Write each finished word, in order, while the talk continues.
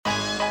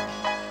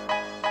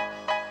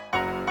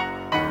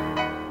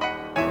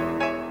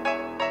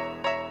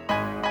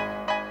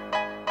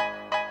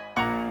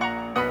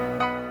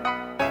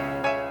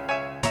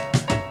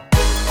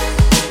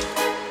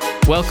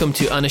Welcome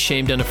to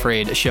Unashamed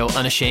Unafraid, a show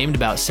unashamed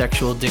about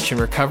sexual addiction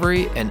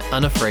recovery and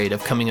unafraid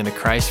of coming unto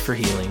Christ for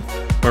healing.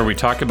 Where we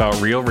talk about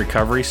real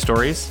recovery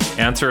stories,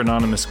 answer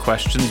anonymous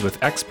questions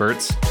with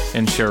experts,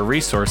 and share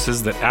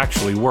resources that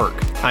actually work.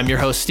 I'm your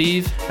host,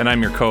 Steve. And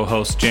I'm your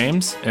co-host,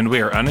 James, and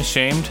we are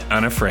unashamed,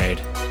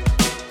 unafraid.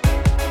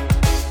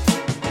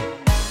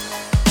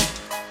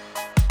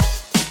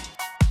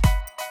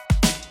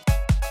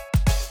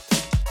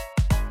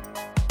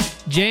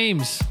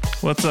 James.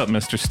 What's up,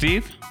 Mr.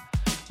 Steve?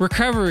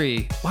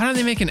 Recovery. Why don't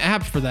they make an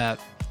app for that?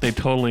 They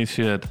totally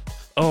should.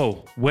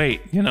 Oh,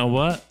 wait, you know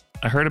what?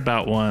 I heard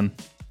about one.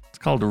 It's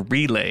called a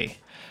Relay.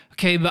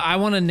 Okay, but I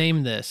want to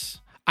name this.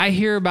 I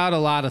hear about a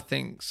lot of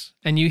things,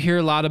 and you hear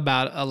a lot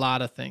about a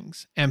lot of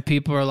things. And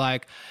people are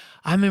like,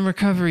 I'm in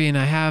recovery, and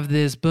I have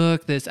this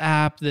book, this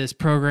app, this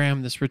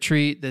program, this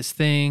retreat, this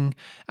thing.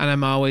 And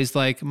I'm always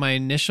like, my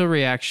initial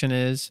reaction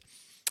is,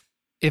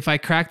 if I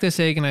crack this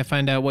egg and I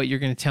find out what you're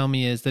going to tell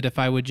me is that if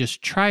I would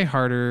just try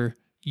harder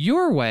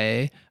your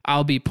way,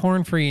 I'll be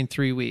porn free in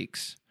 3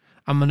 weeks.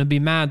 I'm going to be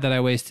mad that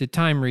I wasted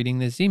time reading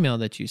this email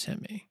that you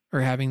sent me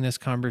or having this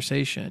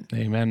conversation.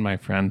 Amen, my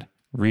friend.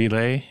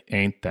 Relay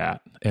ain't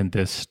that. And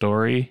this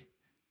story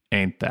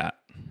ain't that.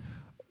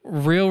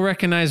 Real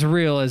recognize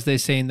real, as they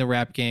say in the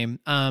rap game.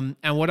 And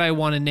what I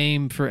want to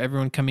name for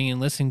everyone coming and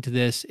listening to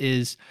this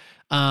is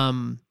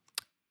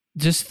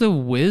just the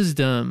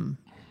wisdom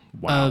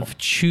of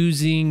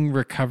choosing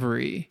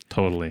recovery.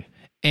 Totally.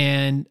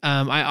 And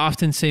I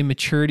often say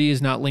maturity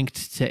is not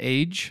linked to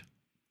age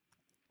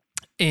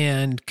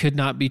and could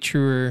not be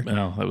truer.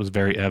 No, that was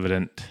very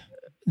evident.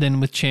 Than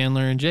with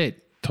Chandler and Jade.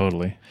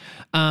 Totally.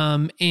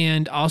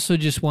 And also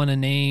just want to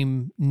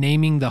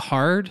naming the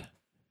hard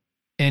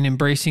and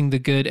embracing the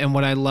good. And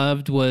what I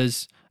loved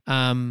was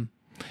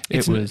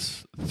it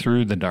was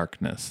through the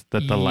darkness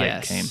that the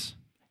light came.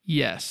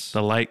 Yes.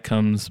 The light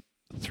comes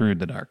through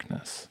the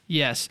darkness.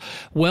 Yes.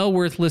 Well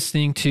worth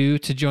listening to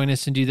join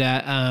us and do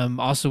that.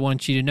 Also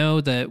want you to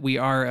know that we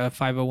are a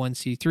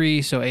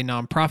 501c3, so a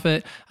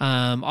nonprofit.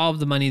 All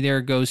of the money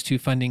there goes to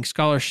funding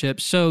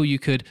scholarships. So you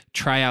could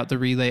try out the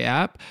Relay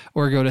app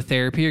or go to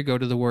therapy or go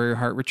to the Warrior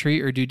Heart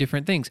Retreat or do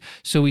different things.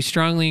 So we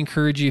strongly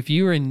encourage you, if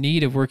you are in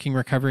need of working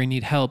recovery,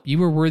 need help,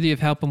 you are worthy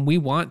of help and we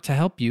want to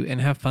help you and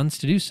have funds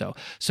to do so.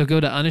 So go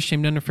to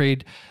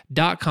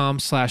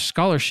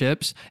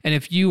unashamedunafraid.com/scholarships. And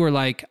if you are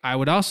like, I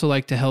would also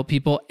like to help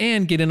people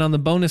and get in on the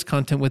bonus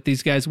content with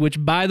these guys,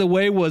 which by the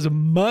way was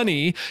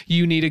money,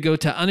 you need to go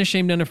to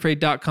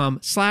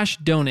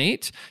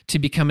unashamedunafraid.com/donate to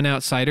become an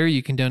outsider.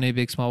 You can donate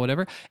big, small,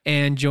 whatever,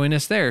 and join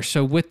us there.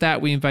 So with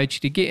that, we invite you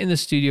to get in the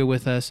studio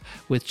with us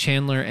with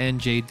Chandler and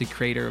Jade, the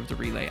creator of the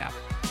Relay app.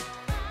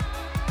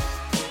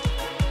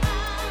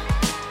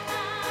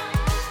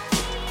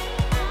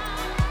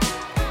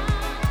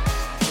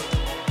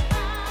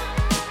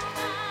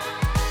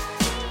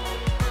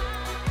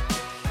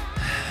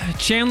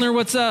 Chandler,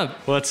 what's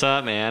up? What's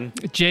up, man?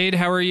 Jade,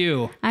 how are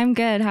you? I'm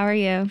good. How are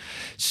you?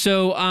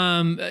 So,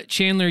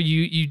 Chandler,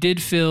 you did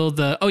fill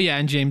the... Oh, yeah,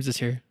 and James is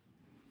here.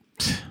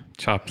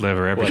 Chopped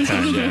liver every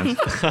time, James.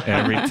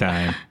 Every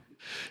time.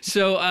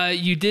 So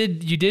you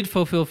did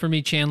fulfill for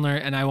me, Chandler,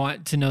 and I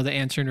want to know the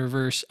answer in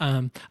reverse.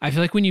 I feel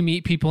like when you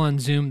meet people on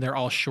Zoom, they're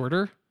all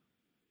shorter.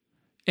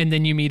 And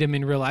then you meet them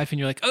in real life and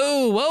you're like,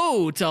 oh,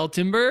 whoa, tall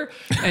timber.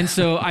 And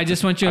so I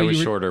just want you to... I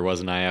was shorter,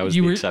 wasn't I? I was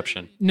the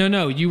exception.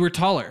 No, you were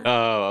taller.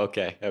 Oh,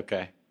 okay.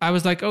 I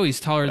was like, oh, he's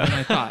taller than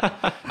I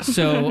thought.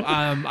 So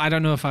I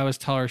don't know if I was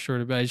taller or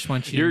shorter, but I just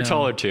want you to know. You're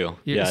taller too.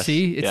 Yes.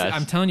 See? Yes.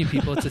 I'm telling you,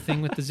 people, it's a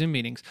thing with the Zoom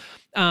meetings.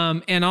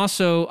 And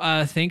also,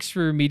 thanks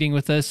for meeting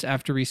with us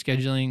after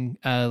rescheduling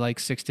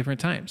like 6 different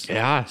times.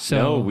 Yeah.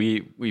 So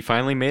we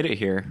finally made it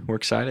here. We're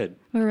excited.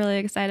 We're really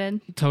excited.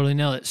 Totally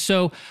nailed it.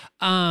 So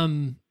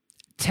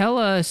tell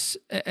us,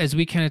 as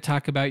we kind of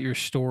talk about your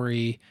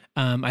story,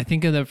 I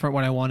think in the front,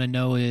 what I want to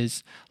know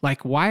is,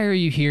 like, why are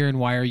you here and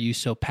why are you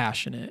so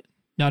passionate?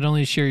 Not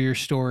only to share your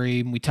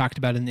story, we talked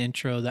about in the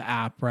intro, the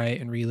app, right,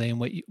 and Relay and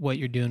what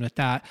you're doing with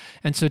that.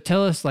 And so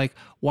tell us, like,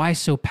 why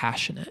so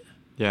passionate?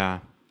 Yeah.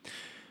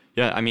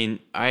 I mean,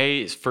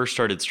 I first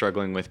started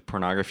struggling with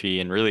pornography,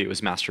 and really it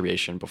was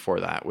masturbation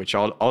before that, which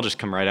I'll just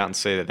come right out and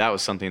say that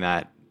was something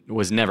that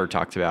was never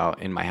talked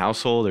about in my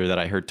household or that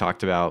I heard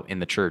talked about in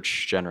the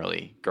church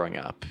generally growing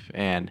up.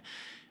 And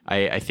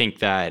I think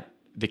that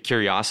the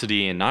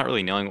curiosity and not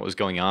really knowing what was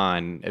going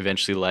on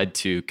eventually led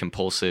to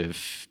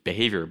compulsive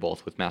behavior,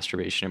 both with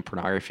masturbation and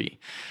pornography.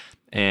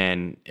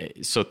 And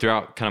so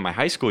throughout kind of my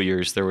high school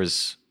years, there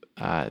was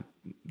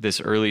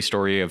this early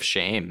story of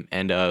shame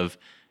and of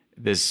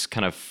this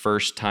kind of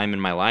first time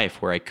in my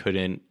life where I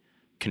couldn't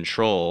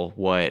control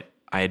what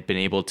I had been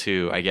able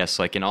to, I guess,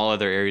 like in all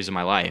other areas of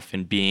my life,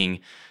 and being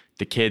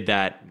the kid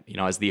that,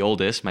 as the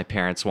oldest, my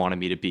parents wanted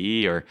me to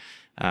be, or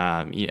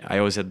I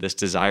always had this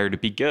desire to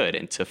be good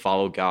and to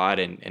follow God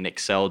and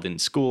excelled in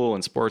school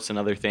and sports and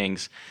other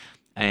things.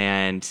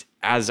 And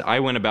as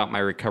I went about my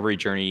recovery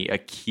journey, a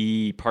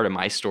key part of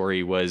my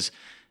story was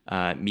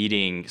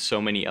meeting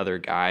so many other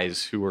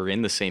guys who were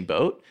in the same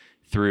boat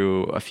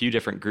through a few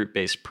different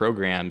group-based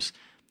programs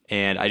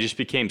And I just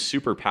became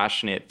super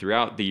passionate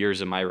throughout the years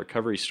of my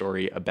recovery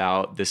story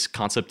about this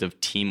concept of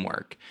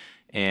teamwork,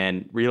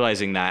 and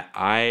realizing that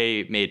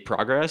I made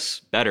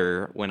progress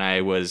better when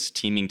I was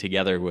teaming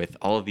together with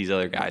all of these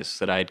other guys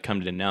that I had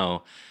come to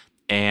know.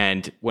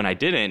 And when I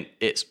didn't,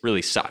 it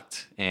really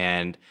sucked.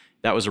 And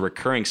that was a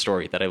recurring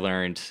story that I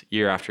learned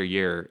year after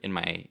year in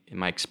my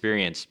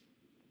experience.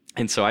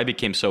 And so I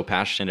became so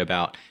passionate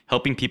about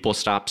helping people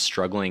stop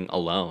struggling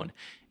alone,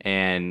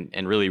 and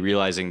really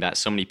realizing that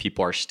so many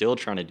people are still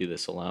trying to do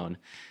this alone.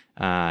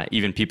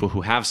 Even people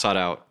who have sought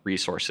out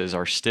resources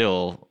are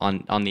still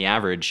on the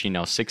average,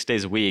 6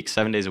 days a week,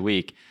 7 days a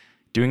week,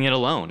 doing it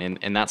alone.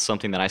 And that's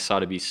something that I saw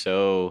to be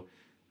so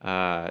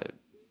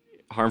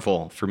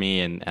harmful for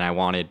me. And I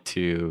wanted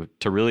to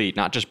really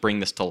not just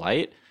bring this to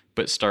light,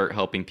 but start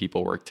helping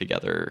people work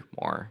together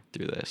more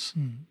through this.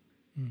 Mm-hmm.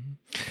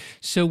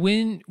 So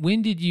when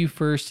did you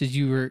first, as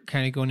you were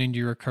kind of going into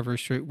your recovery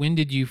story, when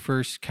did you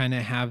first kind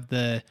of have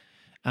the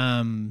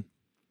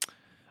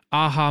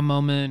aha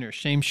moment or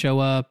shame show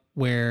up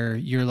where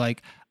you're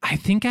like, I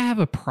think I have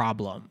a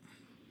problem?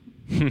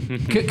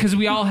 Because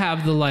we all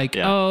have the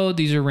oh,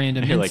 these are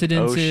random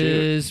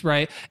incidences,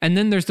 right? And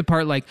then there's the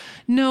part like,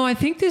 no, I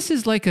think this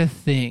is like a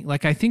thing.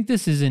 Like, I think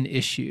this is an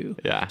issue.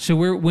 Yeah. So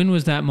when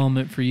was that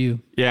moment for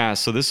you? Yeah.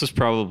 So this was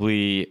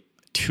probably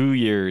 2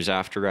 years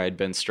after I'd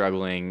been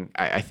struggling.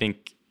 I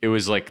think it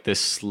was like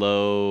this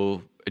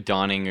slow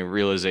dawning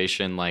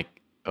realization, like,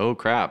 oh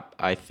crap,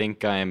 I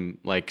think I'm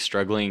like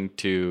struggling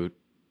to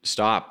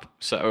stop.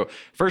 So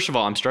first of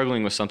all, I'm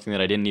struggling with something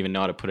that I didn't even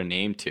know how to put a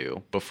name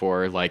to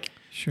before. Like,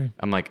 sure.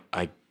 I'm like,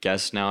 I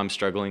guess now I'm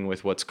struggling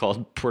with what's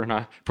called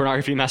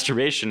pornography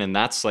masturbation. And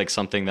that's like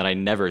something that I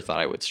never thought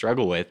I would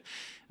struggle with.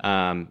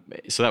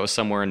 So that was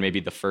somewhere in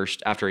maybe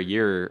after a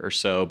year or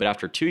so, but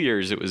after 2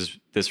 years, it was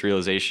this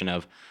realization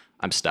of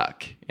I'm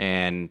stuck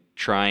and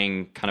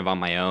trying kind of on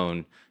my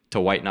own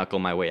to white knuckle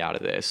my way out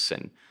of this,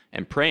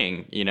 and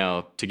praying,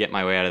 to get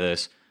my way out of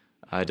this.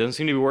 It doesn't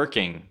seem to be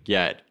working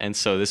yet. And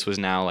so this was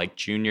now like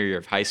junior year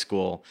of high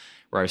school,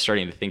 where I was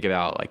starting to think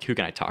about like, who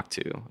can I talk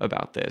to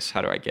about this?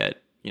 How do I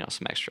get,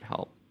 some extra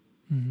help?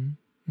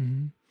 Mm-hmm.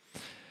 Mm-hmm.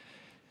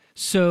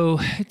 So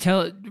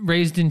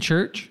raised in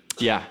church?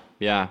 Yeah.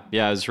 I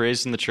was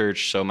raised in the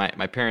church. So my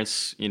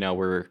parents,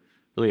 were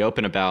really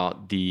open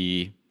about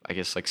the, I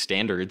guess, like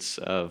standards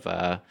of,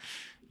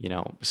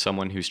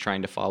 someone who's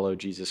trying to follow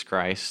Jesus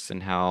Christ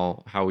and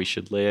how we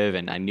should live.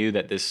 And I knew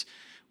that this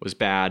was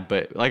bad,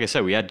 but like I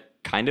said, we had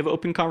kind of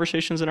open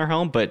conversations in our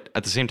home, but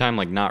at the same time,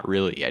 like not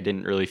really. I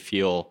didn't really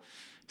feel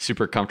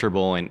super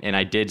comfortable. And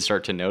I did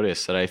start to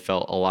notice that I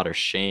felt a lot of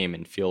shame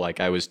and feel like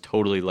I was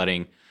totally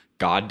letting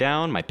God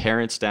down, my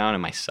parents down,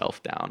 and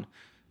myself down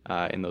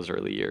in those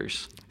early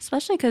years.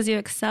 Especially because you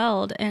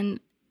excelled in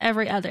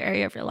every other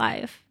area of your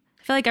life.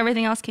 I feel like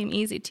everything else came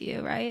easy to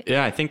you, right?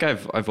 Yeah, I think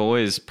I've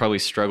always probably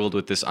struggled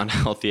with this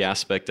unhealthy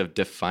aspect of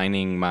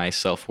defining my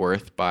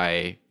self-worth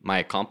by my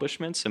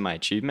accomplishments and my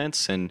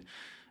achievements. And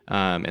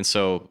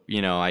so,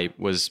 I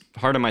was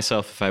hard on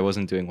myself if I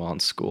wasn't doing well in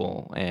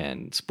school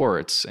and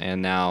sports.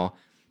 And now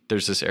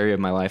there's this area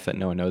of my life that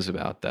no one knows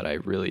about that I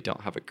really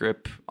don't have a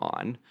grip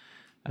on.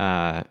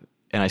 And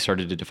I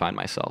started to define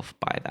myself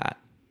by that.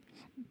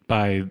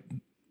 By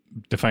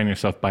define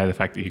yourself by the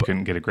fact that you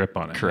couldn't get a grip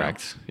on it.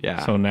 Correct. Now.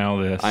 Yeah. So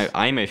now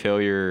I'm a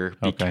failure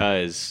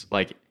because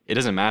like, it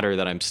doesn't matter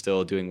that I'm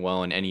still doing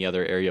well in any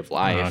other area of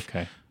life.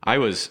 Okay. I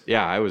was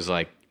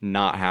like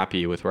not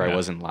happy with where I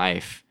was in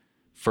life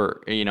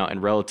for,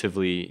 and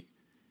relatively,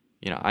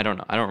 I don't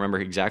know. I don't remember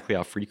exactly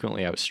how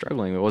frequently I was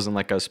struggling. It wasn't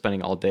like I was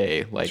spending all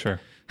day like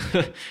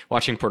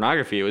watching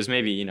pornography. It was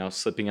maybe,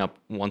 slipping up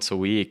once a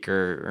week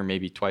or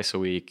maybe twice a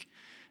week,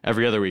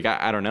 every other week.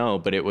 I don't know,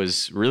 but it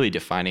was really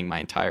defining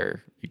my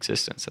entire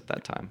existence at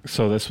that time.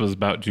 So this was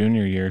about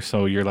junior year.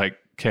 So you're like,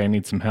 okay, I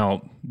need some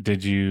help.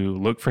 Did you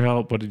look for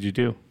help? What did you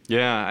do?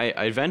 Yeah,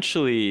 I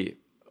eventually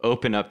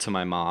opened up to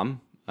my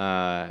mom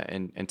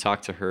and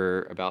talked to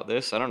her about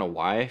this. I don't know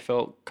why I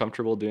felt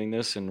comfortable doing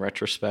this in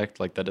retrospect.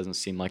 Like, that doesn't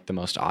seem like the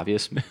most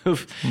obvious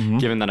move,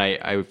 given that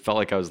I felt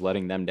like I was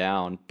letting them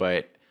down.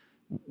 But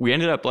we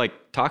ended up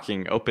like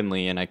talking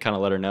openly, and I kind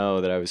of let her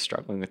know that I was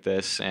struggling with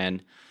this.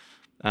 And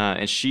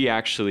she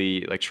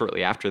actually, like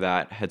shortly after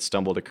that, had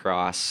stumbled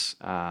across,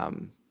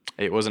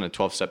 it wasn't a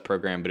 12-step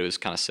program, but it was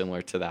kind of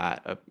similar to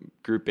that, a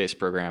group-based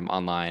program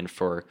online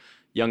for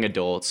young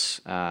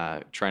adults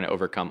trying to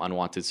overcome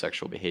unwanted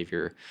sexual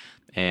behavior.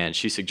 And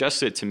she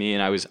suggested it to me,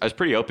 and I was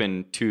pretty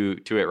open to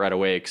it right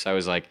away, because I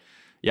was like,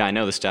 yeah, I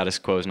know the status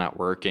quo is not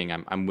working.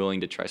 I'm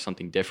willing to try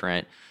something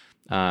different.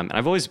 And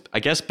I've always, I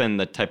guess, been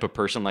the type of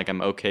person, like,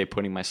 I'm okay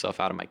putting myself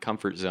out of my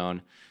comfort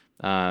zone.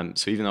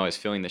 So even though I was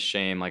feeling the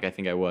shame, like, I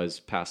think I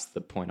was past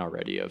the point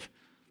already of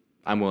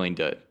I'm willing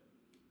to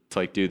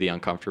like do the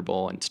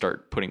uncomfortable and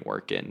start putting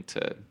work in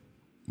to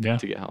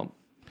get help.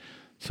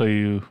 So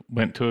you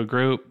went to a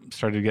group,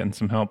 started getting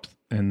some help,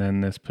 and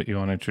then this put you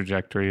on a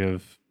trajectory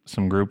of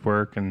some group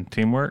work and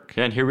teamwork.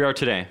 Yeah, and here we are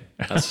today.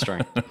 That's the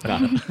story.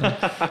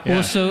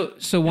 Well,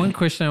 so one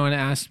question I want to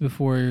ask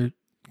before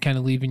kind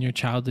of leaving your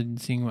childhood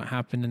and seeing what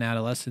happened in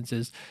adolescence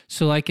is,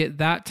 so like at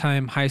that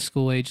time, high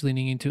school age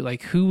leaning into it,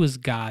 like who was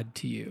God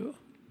to you?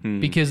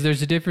 Because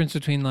there's a difference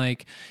between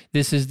like,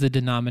 this is the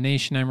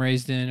denomination I'm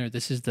raised in, or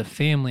this is the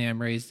family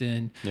I'm raised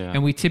in. Yeah.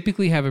 And we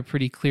typically have a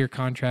pretty clear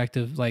contract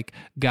of like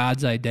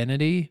God's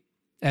identity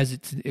as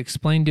it's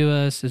explained to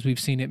us, as we've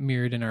seen it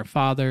mirrored in our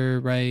Father,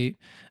 right?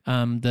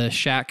 The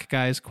Shaq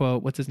guy's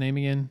quote, what's his name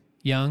again?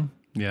 Young?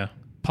 Yeah.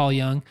 Paul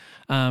Young,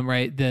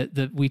 right?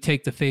 We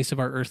take the face of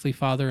our earthly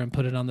father and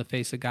put it on the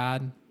face of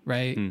God,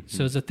 right? Mm-hmm.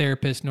 So as a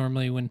therapist,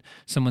 normally when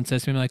someone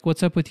says to me, like,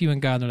 what's up with you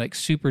and God? And they're like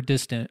super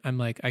distant. I'm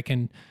like, I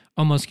can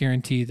almost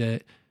guarantee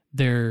that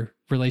their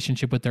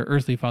relationship with their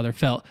earthly father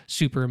felt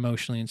super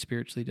emotionally and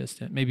spiritually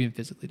distant, maybe even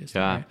physically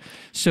distant. Yeah. Right?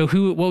 So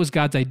what was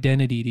God's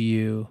identity to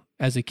you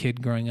as a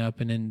kid growing up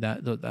and in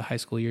the high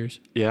school years?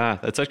 Yeah,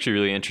 that's actually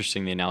really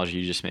interesting, the analogy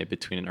you just made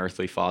between an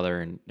earthly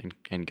father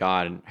and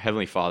God and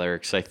Heavenly Father,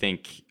 because I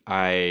think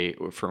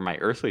for my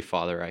earthly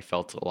father, I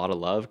felt a lot of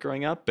love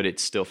growing up, but it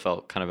still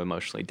felt kind of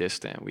emotionally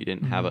distant. We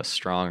didn't have a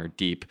strong or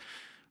deep,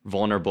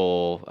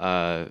 vulnerable,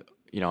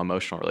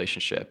 emotional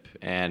relationship.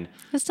 And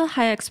There's still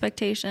high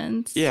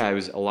expectations. yeah, it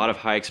was a lot of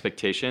high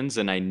expectations,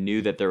 and I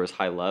knew that there was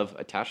high love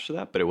attached to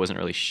that, but it wasn't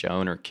really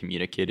shown or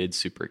communicated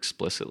super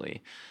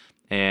explicitly.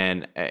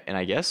 And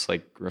I guess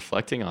like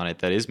reflecting on it,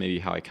 that is maybe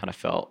how I kind of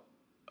felt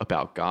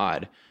about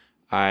God.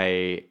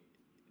 I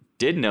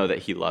did know that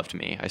he loved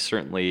me. I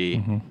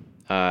certainly,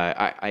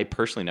 I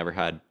personally never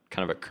had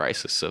kind of a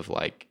crisis of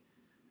like,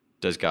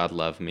 does God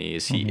love me?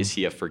 Is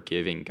he a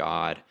forgiving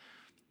God?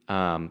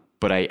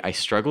 But I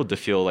struggled to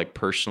feel like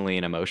personally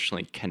and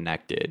emotionally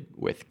connected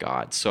with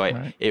God. So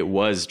it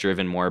was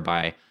driven more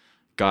by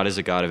God is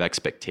a God of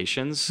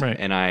expectations. Right.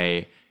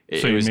 And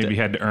So you maybe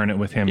had to earn it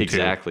with him too.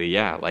 Exactly.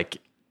 Yeah. Like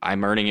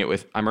I'm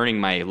earning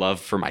my love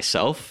for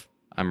myself.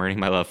 I'm earning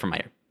my love for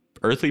my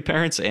earthly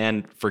parents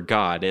and for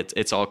God.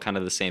 It's all kind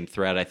of the same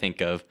thread. I think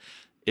of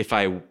if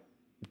I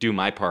do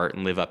my part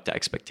and live up to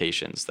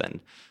expectations, then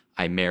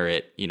I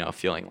merit,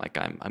 feeling like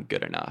I'm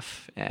good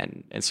enough.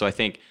 And so I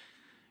think,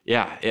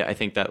 I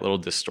think that little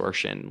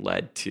distortion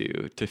led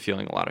to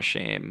feeling a lot of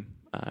shame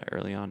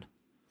early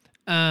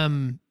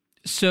on.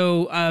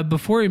 So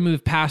before we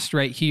move past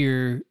right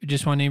here,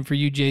 just one name for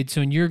you, Jade.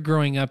 So in your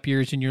growing up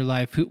years in your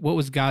life, what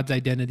was God's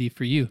identity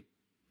for you?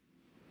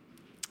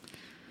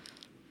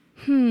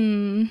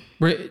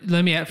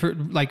 Let me add, for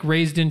like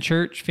raised in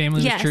church,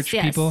 family with church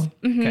people.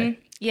 Mm-hmm. Okay.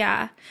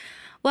 Yeah.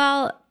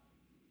 Well,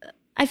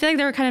 I feel like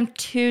there were kind of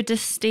two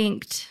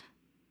distinct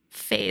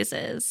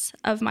phases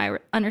of my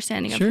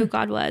understanding of who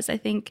God was. I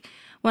think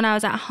when I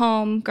was at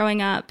home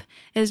growing up,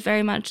 it was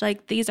very much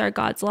like, these are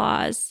God's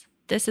laws.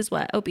 This is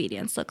what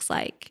obedience looks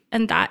like.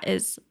 And that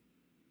is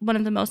one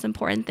of the most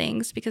important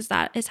things, because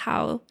that is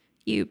how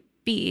you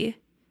be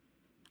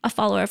a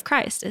follower of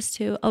Christ, is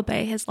to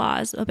obey his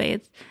laws,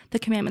 obey the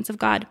commandments of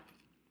God.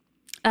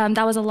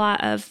 That was a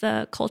lot of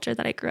the culture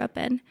that I grew up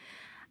in.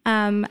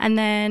 And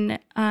then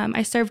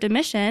I served a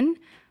mission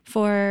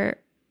for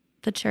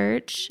the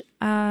church.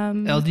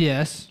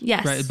 LDS.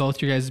 Yes. Right.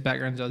 Both your guys'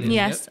 backgrounds LDS.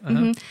 Yes. Yep.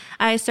 Uh-huh.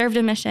 I served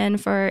a mission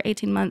for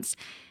 18 months.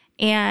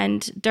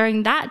 And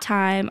during that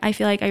time, I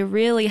feel like I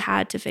really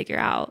had to figure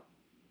out,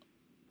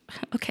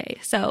 okay,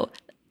 so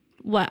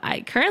what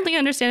I currently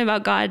understand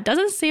about God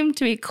doesn't seem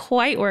to be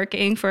quite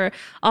working for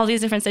all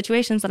these different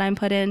situations that I'm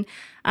put in.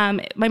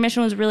 My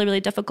mission was really,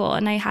 really difficult,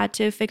 and I had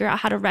to figure out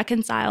how to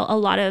reconcile a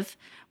lot of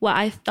what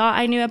I thought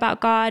I knew about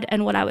God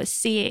and what I was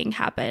seeing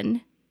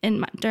happen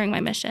during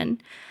my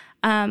mission.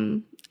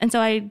 And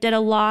so I did a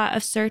lot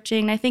of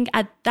searching. I think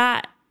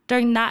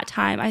during that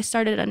time, I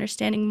started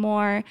understanding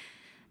more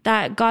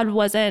that God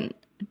wasn't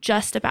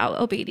just about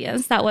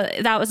obedience. That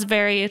was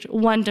very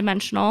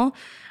one-dimensional.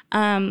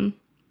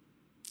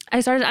 I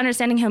started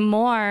understanding him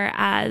more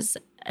as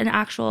an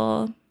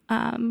actual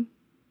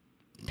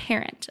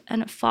parent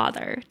and a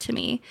father to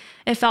me.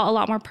 It felt a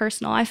lot more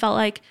personal. I felt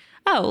like,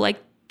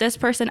 this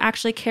person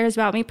actually cares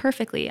about me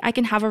perfectly. I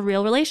can have a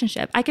real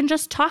relationship. I can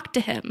just talk to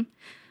him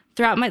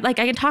throughout I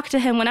can talk to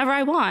him whenever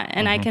I want,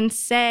 and I can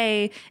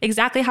say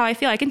exactly how I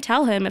feel. I can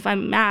tell him if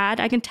I'm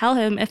mad. I can tell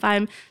him if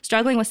I'm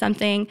struggling with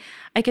something.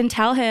 I can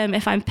tell him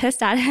if I'm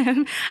pissed at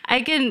him. I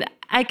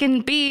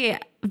can be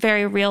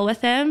very real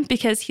with him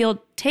because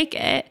he'll take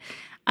it.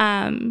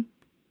 And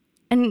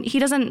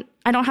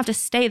I don't have to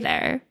stay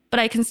there, but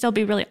I can still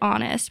be really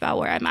honest about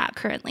where I'm at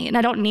currently. And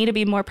I don't need to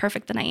be more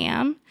perfect than I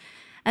am.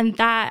 And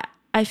that,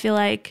 I feel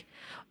like,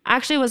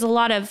 actually was a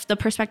lot of the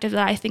perspective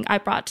that I think I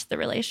brought to the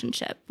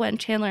relationship when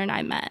Chandler and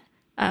I met.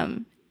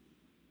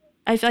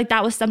 I feel like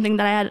that was something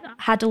that I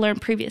had to learn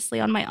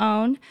previously on my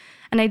own.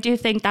 And I do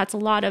think that's a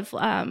lot of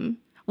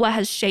what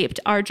has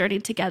shaped our journey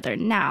together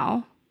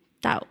now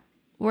that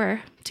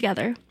we're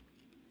together.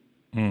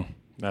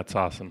 That's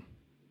awesome.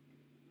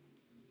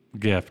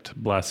 Gift,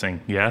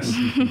 blessing, yes?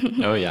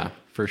 Oh, yeah,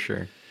 for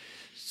sure.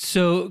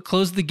 So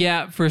close the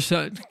gap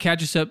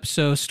catch us up.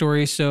 So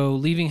story. So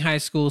leaving high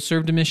school,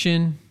 served a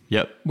mission.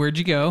 Yep. Where'd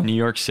you go? New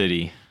York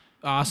City.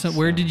 Awesome.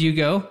 Where did you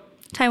go?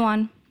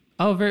 Taiwan.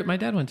 Oh, my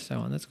dad went to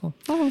Taiwan. That's cool.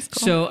 Oh, that's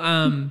cool.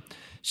 So,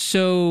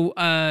 So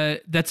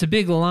that's a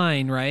big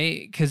line,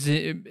 right? Because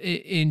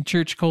in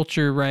church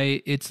culture,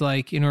 right, it's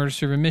like in order to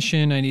serve a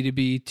mission, I need to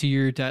be to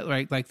your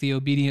right, like the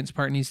obedience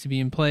part needs to be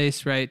in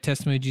place, right?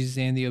 Testimony of Jesus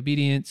and the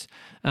obedience.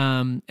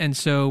 And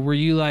so were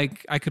you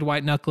like, I could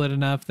white knuckle it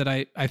enough that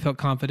I felt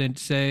confident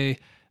to say,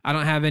 I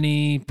don't have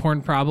any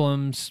porn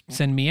problems,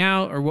 send me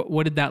out? Or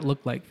what did that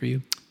look like for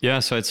you? Yeah,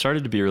 so I'd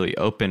started to be really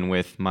open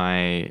with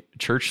my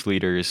church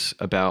leaders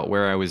about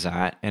where I was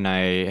at, and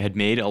I had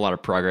made a lot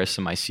of progress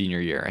in my senior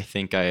year. I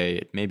think I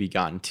had maybe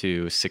gotten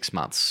to 6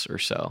 months or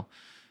so.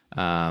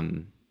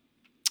 And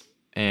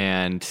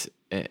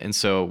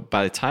so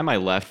by the time I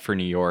left for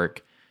New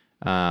York,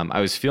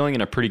 I was feeling in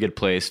a pretty good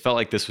place, felt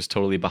like this was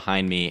totally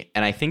behind me.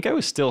 And I think I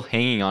was still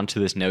hanging on to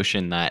this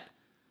notion that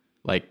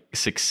like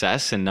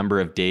success and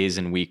number of days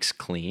and weeks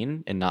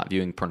clean and not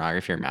viewing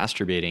pornography or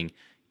masturbating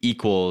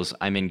equals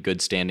I'm in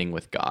good standing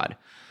with God.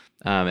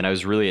 And I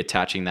was really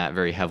attaching that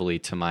very heavily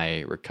to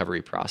my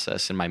recovery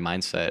process and my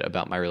mindset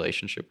about my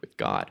relationship with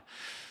God.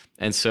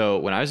 And so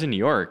when I was in New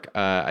York,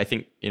 I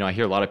think, I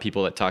hear a lot of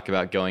people that talk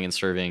about going and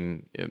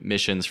serving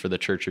missions for the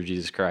Church of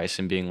Jesus Christ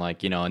and being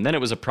like, and then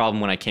it was a problem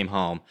when I came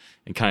home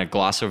and kind of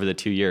gloss over the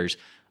 2 years.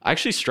 I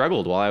actually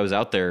struggled while I was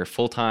out there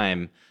full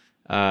time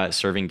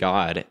serving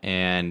God.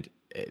 And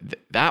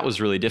that was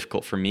really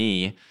difficult for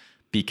me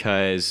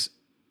because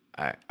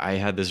I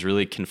had this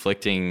really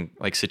conflicting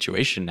like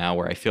situation now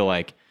where I feel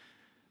like,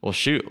 well,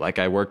 shoot, like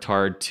I worked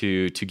hard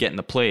to get in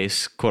the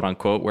place, quote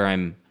unquote, where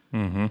I'm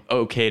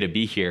okay to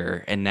be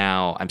here. And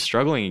now I'm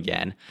struggling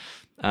again.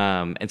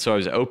 And so I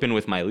was open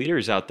with my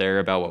leaders out there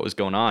about what was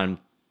going on.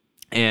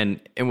 And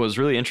what was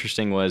really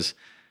interesting was,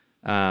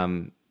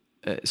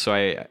 so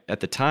at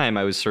the time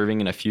I was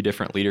serving in a few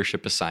different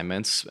leadership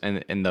assignments.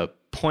 And the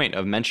point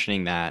of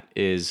mentioning that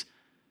is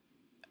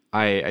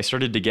I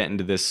started to get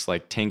into this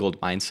like tangled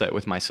mindset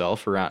with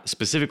myself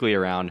specifically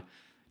around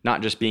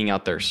not just being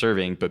out there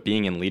serving, but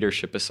being in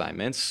leadership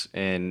assignments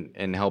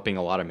and helping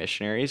a lot of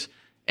missionaries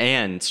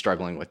and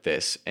struggling with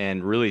this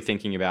and really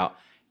thinking about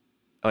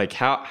like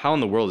how in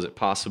the world is it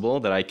possible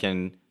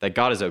that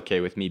God is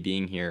okay with me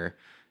being here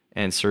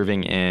and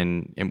serving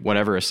in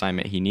whatever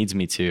assignment he needs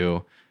me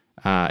to,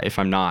 if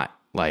I'm not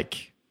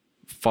like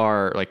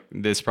far, like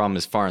this problem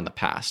is far in the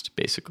past,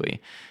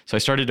 basically. So I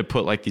started to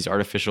put like these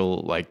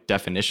artificial like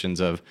definitions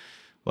of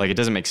like, it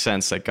doesn't make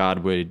sense that God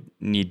would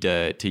need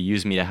to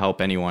use me to help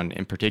anyone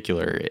in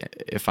particular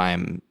if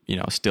I'm,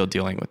 still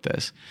dealing with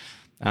this.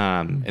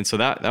 And so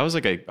that was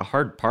like a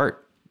hard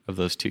part of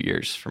those 2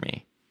 years for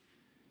me.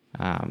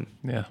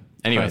 Yeah.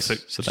 Anyways,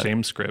 so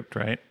shame script,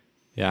 right?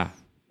 Yeah.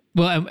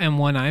 Well, and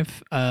one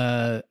I've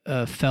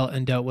felt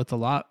and dealt with a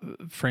lot,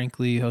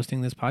 frankly,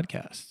 hosting this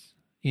podcast.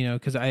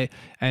 Because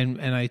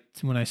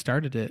when I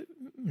started it,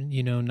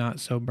 not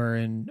sober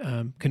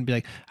and couldn't be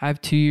like, I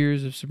have 2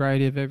 years of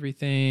sobriety of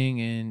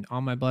everything and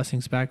all my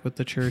blessings back with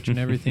the church and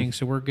everything,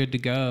 so we're good to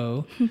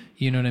go.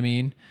 You know what I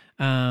mean?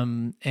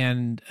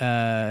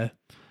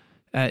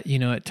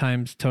 At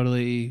times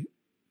totally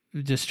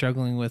just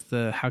struggling with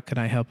how can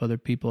I help other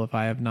people if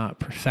I have not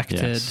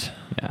perfected,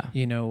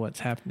 what's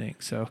happening.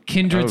 So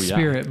kindred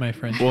spirit, my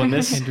friend. Well,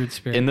 kindred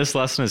spirit. And this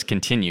lesson has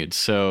continued.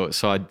 So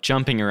I'm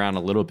jumping around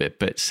a little bit,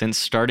 but since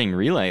starting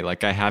Relay,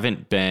 like I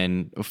haven't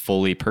been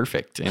fully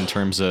perfect in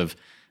terms of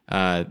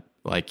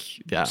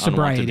sobriety,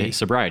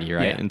 right?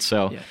 Yeah. And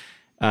so,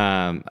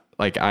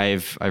 like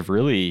I've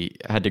really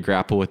had to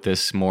grapple with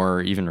this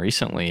more even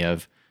recently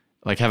of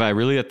like, have I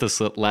really let this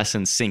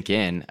lesson sink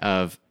in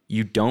of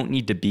you don't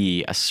need to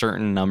be a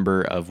certain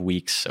number of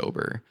weeks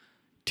sober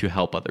to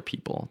help other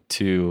people,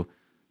 to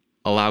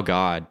allow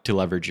God to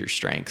leverage your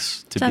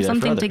strengths, to be there for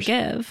others. Something to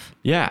give.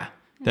 Yeah.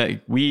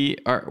 That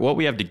what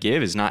we have to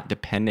give is not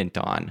dependent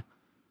on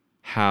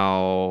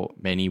how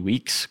many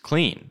weeks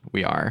clean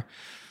we are.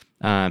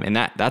 And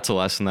that's a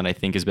lesson that I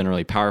think has been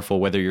really powerful,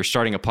 whether you're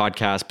starting a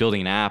podcast,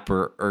 building an app,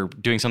 or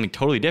doing something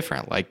totally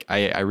different. Like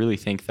I really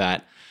think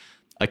that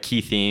a key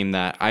theme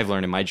that I've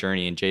learned in my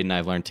journey and Jade and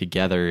I've learned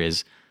together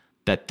is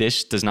that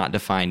this does not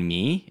define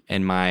me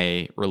and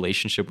my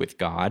relationship with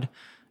God.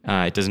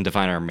 It doesn't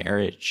define our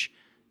marriage,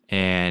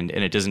 and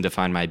it doesn't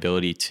define my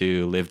ability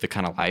to live the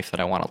kind of life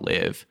that I want to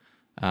live.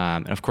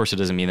 And of course, it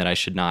doesn't mean that I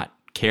should not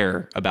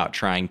care about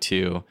trying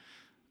to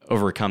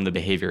overcome the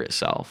behavior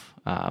itself.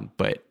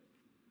 But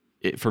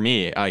for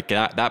me, like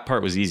that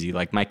part was easy.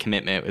 Like my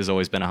commitment has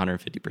always been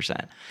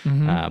 150%.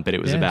 But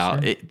it was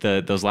about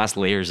those last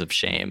layers of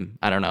shame.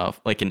 I don't know,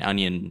 if, like an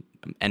onion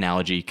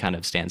analogy kind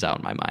of stands out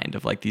in my mind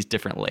of like these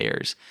different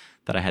layers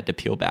that I had to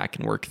peel back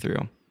and work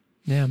through.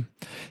 Yeah.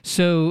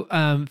 So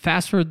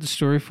fast forward the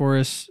story for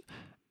us.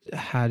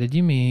 How did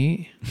you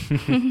meet?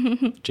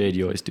 Jade,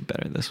 you always do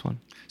better in this one.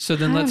 So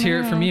then let's hear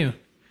it from you.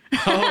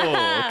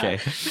 Oh, okay.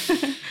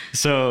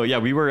 So yeah,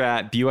 we were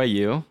at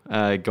BYU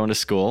going to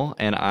school,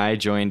 and I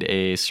joined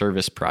a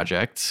service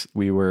project.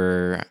 We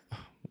were,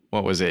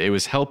 what was it? It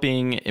was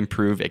helping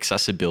improve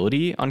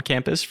accessibility on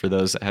campus for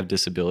those that have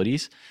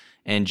disabilities.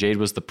 And Jade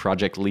was the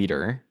project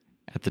leader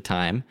at the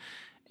time.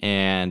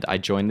 and I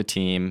joined the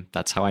team.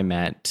 That's how I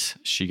met.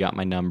 She got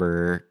my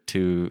number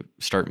to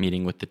start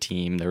meeting with the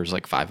team. There was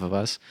like 5 of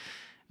us.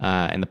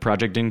 And the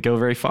project didn't go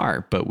very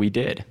far, but we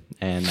did.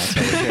 And that's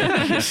how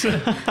we're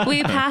here.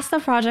 We passed the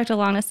project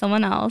along to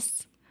someone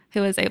else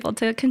who was able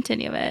to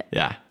continue it.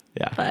 Yeah.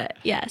 But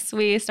yes,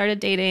 we started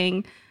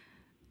dating,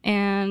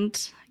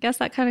 and I guess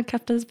that kind of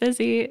kept us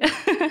busy.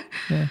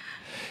 Yeah.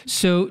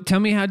 So tell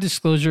me how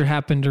disclosure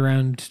happened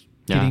around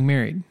getting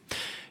married.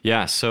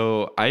 Yeah.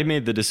 So I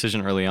made the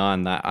decision early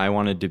on that I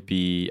wanted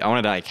to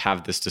like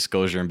have this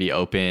disclosure and be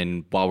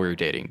open while we were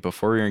dating,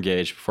 before we were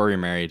engaged, before we were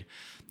married.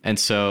 And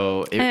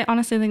so I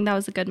honestly think that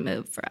was a good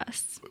move for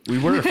us. We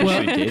were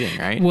officially dating,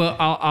 right? Well,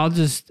 I'll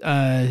just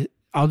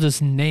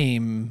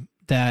name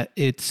that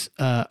it's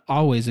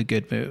always a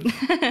good move.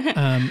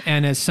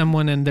 And as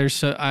someone, and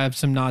I have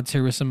some nods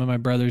here with some of my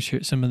brothers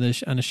here, some of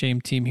the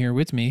Unashamed team here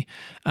with me,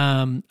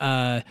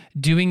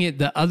 doing it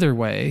the other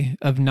way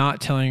of not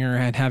telling her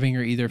and having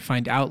her either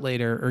find out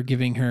later or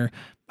giving her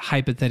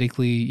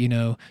hypothetically,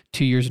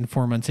 2 years and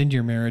 4 months into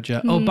your marriage.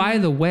 Oh, by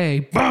the way,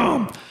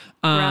 boom.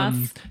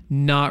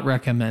 Not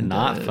recommended.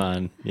 Not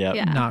fun. Yep.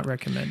 Yeah. Not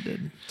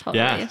recommended. Totally.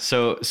 Yeah.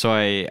 So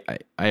I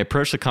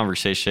approached the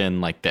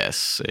conversation like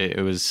this. It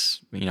was,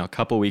 a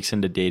couple weeks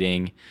into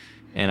dating,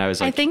 and I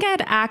was like, I think I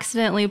had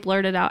accidentally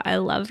blurted out "I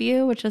love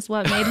you," which is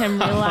what made him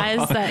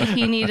realize that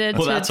he needed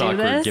to that's do awkward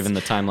this. given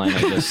the timeline I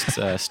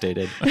just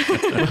stated.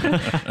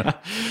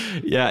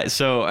 Yeah.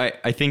 So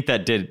I think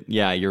that did.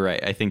 Yeah, you're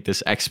right. I think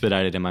this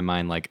expedited in my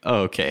mind, like,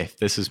 oh, okay,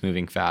 this is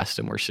moving fast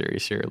and we're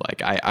serious here.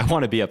 Like, I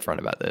want to be upfront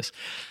about this.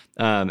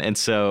 And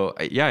so,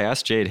 I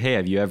asked Jade, hey,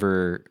 have you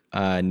ever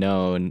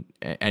known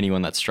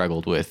anyone that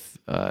struggled with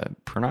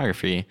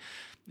pornography?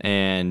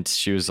 And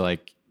she was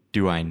like,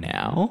 do I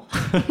now?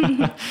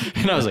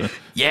 And I was like,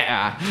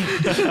 yeah.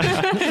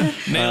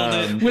 Nailed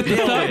it. With the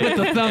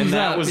thumbs And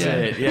that up. was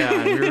it.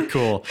 Yeah, we were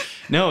cool.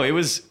 No, it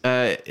was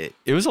a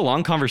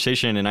long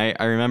conversation. And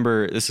I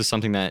remember, this is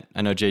something that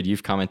I know, Jade,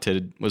 you've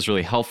commented was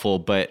really helpful,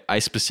 but I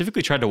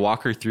specifically tried to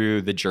walk her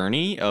through the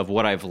journey of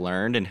what I've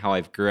learned and how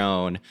I've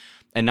grown,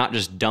 and not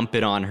just dump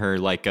it on her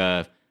like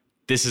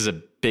this is a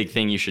big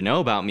thing you should know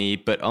about me,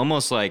 but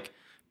almost like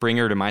bring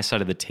her to my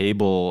side of the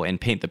table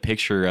and paint the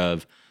picture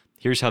of,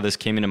 here's how this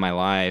came into my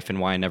life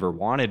and why I never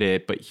wanted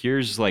it, but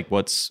here's like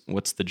what's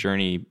the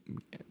journey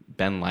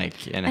been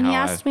like, and And how he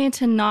asked me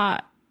to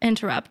not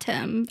interrupt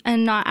him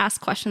and not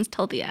ask questions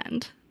till the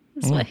end.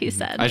 Is what he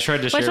said. I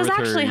tried to share which was with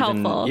her actually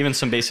helpful. even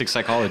some basic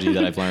psychology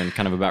that I've learned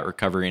kind of about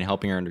recovery and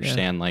helping her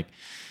understand like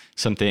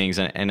some things,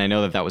 and I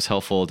know that was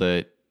helpful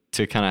to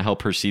kind of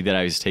help her see that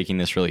I was taking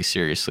this really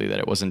seriously, that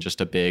it wasn't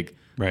just a big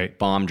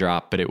bomb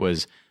drop, but it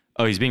was,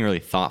 oh, he's being really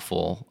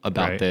thoughtful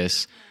about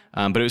this.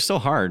 But it was still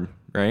hard,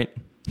 right?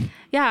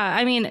 Yeah.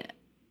 I mean,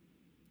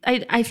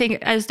 I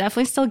think I was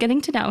definitely still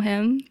getting to know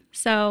him.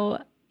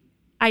 So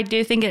I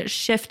do think it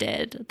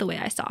shifted the way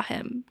I saw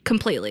him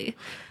completely.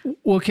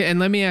 Well, okay,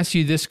 and let me ask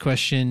you this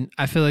question.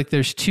 I feel like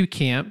there's 2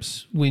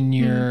 camps when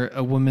you're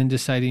a woman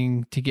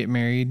deciding to get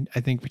married.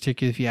 I think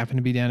particularly if you happen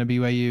to be down at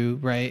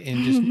BYU, right,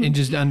 and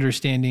just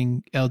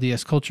understanding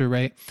LDS culture,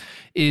 right,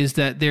 is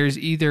that there's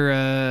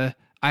either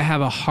I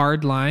have a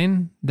hard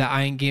line that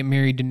I ain't get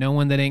married to no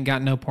one that ain't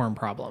got no porn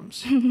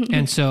problems.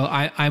 And so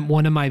I'm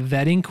one of my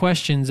vetting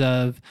questions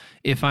of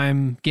if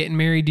I'm getting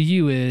married to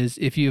you is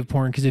if you have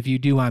porn, because if you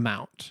do, I'm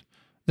out.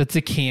 That's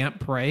a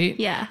camp, right?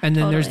 Yeah. And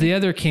then there's totally. the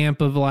other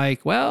camp of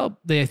like, well,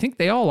 I think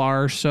they all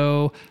are.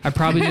 So I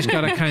probably just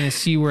got to kind of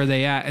see where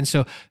they at. And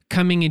so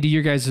coming into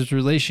your guys'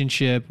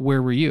 relationship,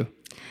 where were you?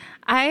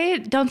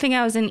 I don't think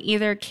I was in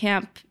either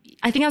camp.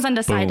 I think I was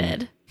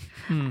undecided.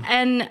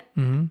 And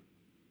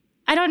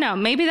I don't know.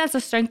 Maybe that's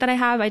a strength that I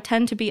have. I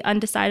tend to be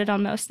undecided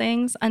on most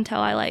things until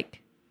I like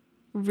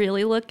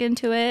really look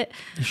into it.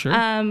 Sure.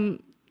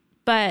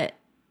 But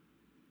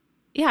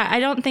yeah, I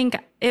don't think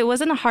it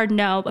wasn't a hard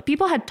no, but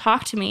people had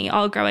talked to me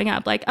all growing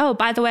up like, oh,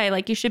 by the way,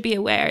 like you should be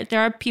aware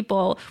there are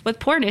people with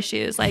porn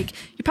issues. Like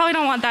you probably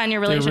don't want that in your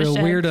relationship.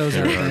 They're real weirdos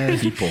out there.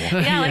 People.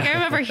 Yeah, like I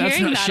remember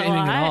hearing not that a shaming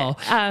lot.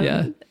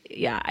 at all.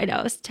 Yeah, I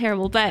know it's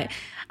terrible, but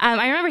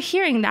I remember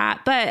hearing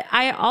that. But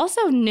I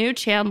also knew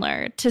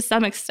Chandler to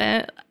some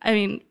extent. I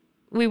mean,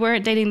 we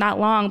weren't dating that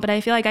long, but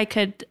I feel like I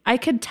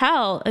could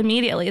tell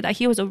immediately that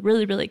he was a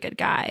really, really good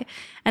guy,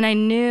 and I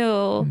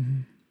knew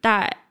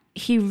that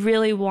he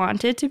really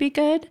wanted to be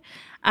good.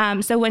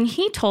 So when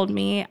he told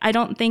me, I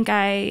don't know.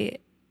 I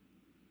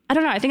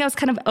think I was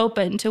kind of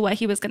open to what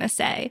he was going to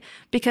say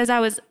because I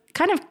was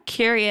kind of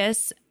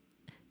curious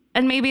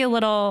and maybe a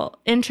little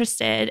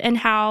interested in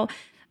how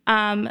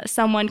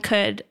someone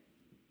could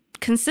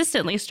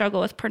consistently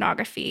struggle with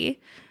pornography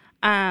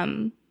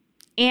and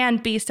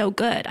be so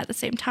good at the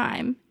same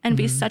time and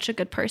be such a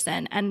good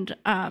person and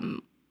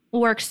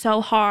work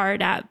so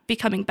hard at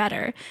becoming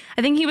better.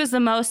 I think he was the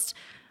most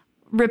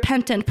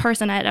repentant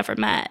person I had ever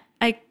met.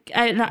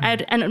 And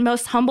the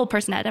most humble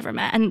person I'd ever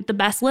met and the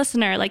best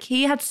listener. Like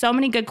he had so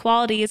many good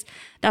qualities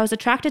that I was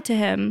attracted to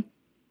him.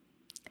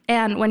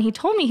 And when he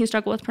told me he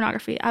struggled with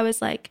pornography, I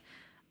was like,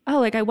 oh,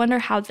 like, I wonder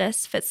how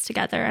this fits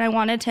together. And I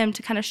wanted him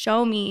to kind of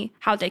show me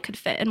how they could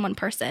fit in one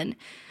person.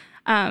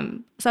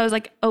 So I was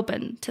like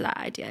open to that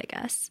idea, I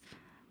guess.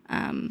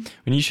 And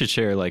you should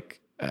share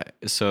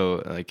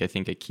I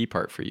think a key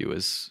part for you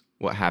is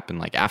what happened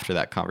like after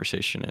that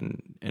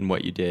conversation and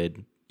what you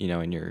did,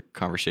 in your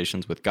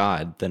conversations with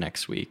God the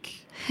next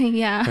week.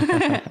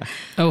 Yeah.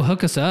 Oh,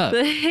 hook us up.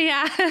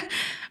 Yeah.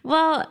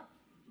 Well,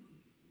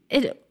 I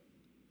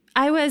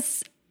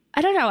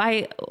don't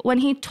know. When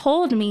he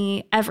told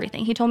me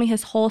everything, he told me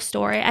his whole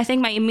story. I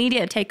think my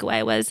immediate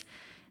takeaway was,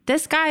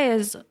 this guy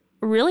is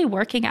really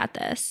working at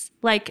this.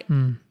 Like,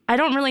 I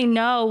don't really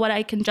know what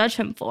I can judge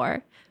him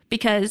for,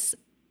 because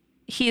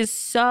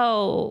he's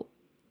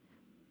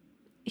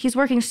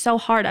working so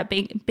hard at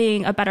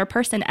being a better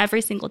person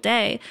every single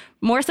day,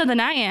 more so than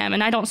I am.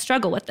 And I don't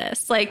struggle with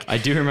this. Like, I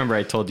do remember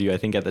I told you, I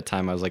think at the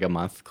time I was like a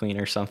month clean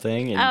or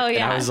something. And, oh,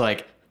 yeah. And I was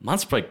like,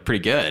 month's like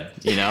pretty good,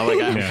 I'm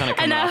kind of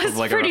coming off of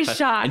like pretty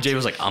shocked. And Jay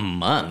was like, a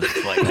month,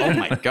 like, oh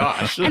my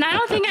gosh. And I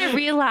don't think I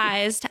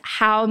realized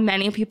how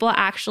many people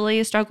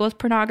actually struggle with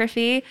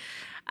pornography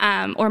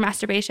or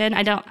masturbation.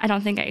 I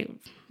don't think I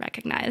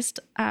recognized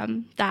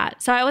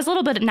that. So I was a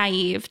little bit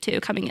naive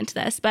too coming into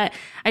this, but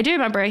I do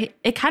remember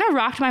it kind of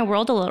rocked my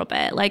world a little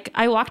bit. Like,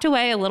 I walked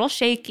away a little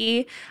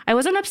shaky. I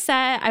wasn't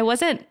upset. I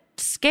wasn't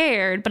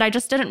scared, but I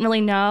just didn't really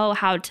know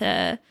how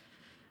to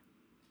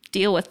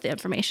deal with the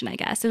information, I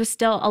guess. It was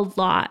still a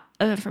lot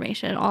of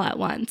information all at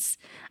once.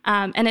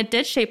 And it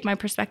did shape my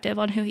perspective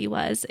on who he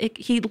was.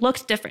 He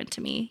looked different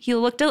to me.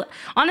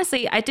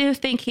 Honestly, I do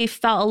think he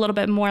felt a little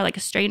bit more like a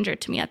stranger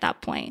to me at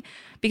that point,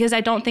 because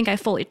I don't think I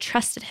fully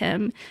trusted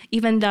him,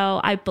 even though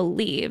I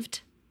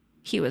believed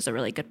he was a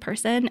really good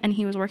person and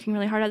he was working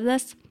really hard at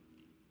this.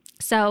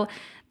 So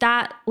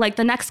that, like,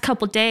 the next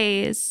couple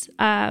days,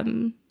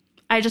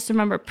 I just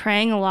remember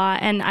praying a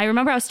lot. And I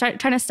remember I was trying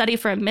to study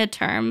for a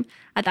midterm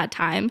at that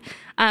time.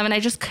 And I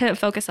just couldn't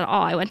focus at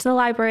all. I went to the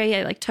library,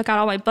 I took out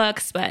all my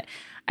books, but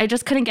I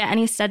just couldn't get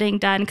any studying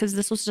done because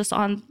this was just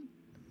on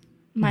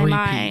my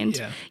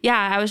mind.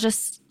 Yeah, I was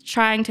just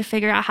trying to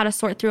figure out how to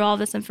sort through all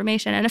this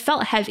information, and it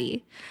felt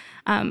heavy.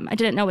 I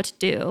didn't know what to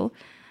do.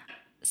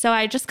 So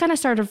I just kind of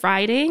started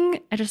writing.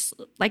 I just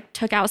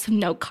took out some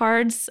note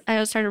cards.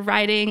 I started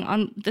writing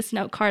on this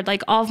note card,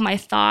 all of my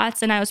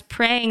thoughts. And I was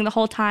praying the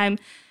whole time,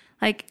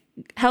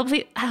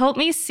 help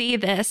me see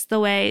this the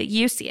way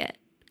you see it,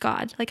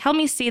 God. Help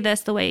me see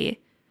this the way,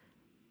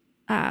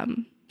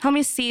 help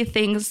me see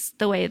things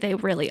the way they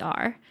really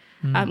are.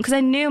 Because I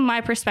knew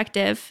my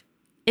perspective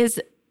is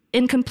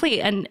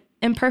incomplete and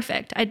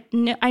imperfect. I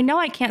know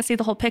I can't see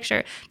the whole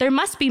picture. There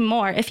must be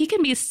more. If he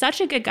can be such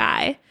a good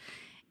guy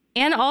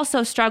and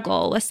also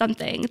struggle with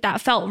something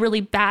that felt really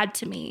bad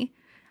to me,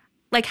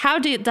 how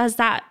did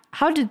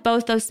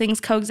both those things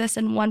coexist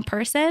in one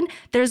person?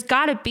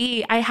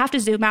 I have to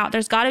zoom out.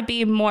 There's got to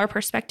be more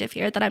perspective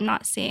here that I'm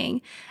not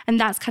seeing. And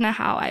that's kind of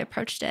how I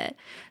approached it.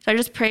 So I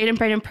just prayed and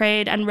prayed and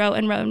prayed and wrote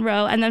and wrote and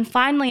wrote. And then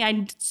finally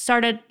I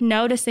started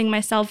noticing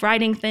myself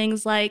writing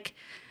things I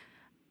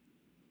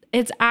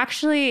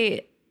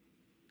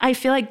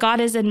feel like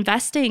God is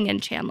investing in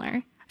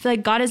Chandler. I feel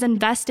like God is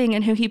investing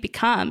in who he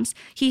becomes.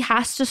 He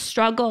has to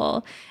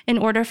struggle in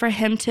order for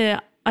him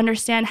to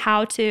understand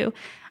how to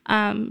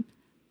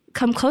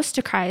come close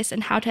to Christ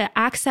and how to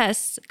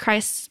access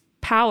Christ's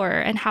power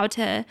and how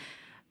to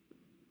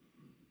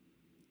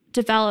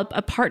develop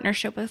a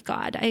partnership with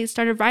God. I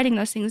started writing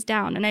those things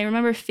down, and I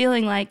remember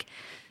feeling like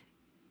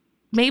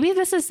maybe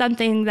this is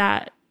something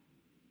that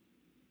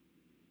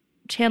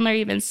Chandler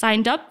even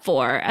signed up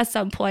for at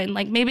some point.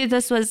 Maybe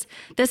this is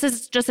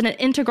just an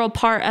integral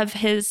part of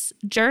his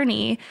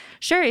journey.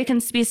 Sure, it can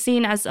be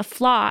seen as a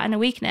flaw and a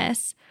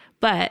weakness,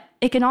 but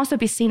it can also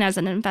be seen as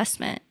an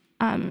investment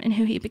in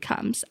who he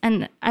becomes.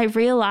 And I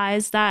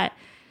realized that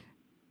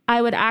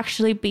I would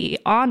actually be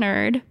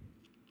honored,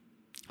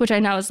 which I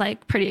know is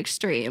pretty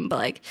extreme,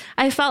 but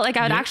I felt like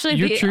I would actually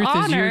be honored. Your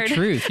truth is your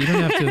truth. You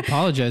don't have to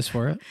apologize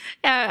for it.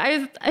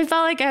 Yeah, I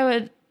felt like I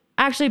would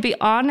actually be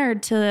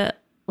honored to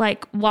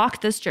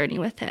walk this journey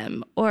with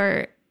him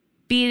or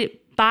be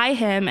by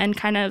him and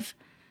kind of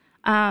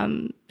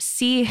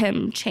see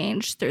him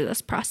change through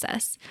this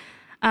process.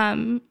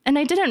 And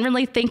I didn't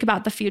really think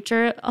about the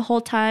future a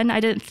whole ton. I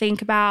didn't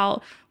think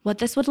about what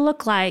this would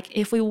look like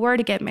if we were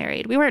to get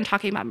married. We weren't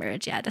talking about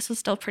marriage yet. This was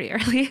still pretty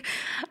early.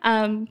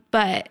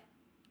 But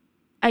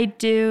I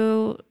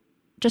do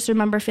just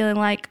remember feeling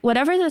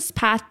wherever this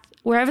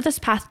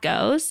path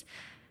goes,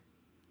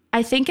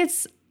 I think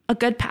it's a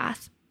good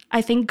path.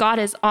 I think God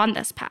is on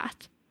this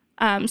path.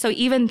 So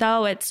even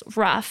though it's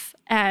rough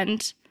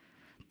and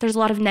there's a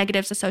lot of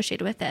negatives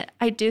associated with it,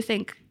 I do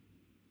think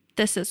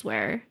this is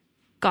where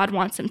God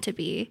wants him to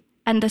be.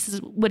 And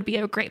would be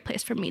a great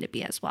place for me to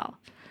be as well.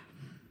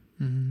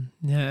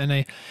 Mm-hmm.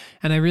 Yeah.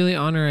 And I really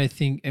honor,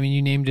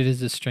 you named it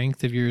as a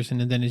strength of yours.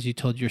 And then as you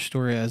told your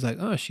story, I was like,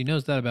 oh, she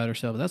knows that about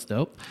herself. That's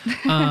dope.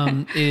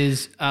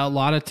 Is a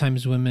lot of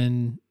times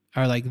women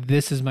are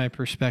this is my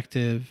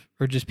perspective,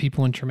 or just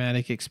people in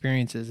traumatic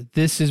experiences.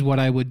 This is what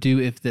I would do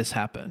if this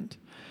happened.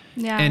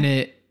 Yeah.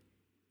 And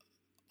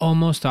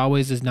almost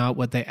always is not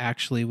what they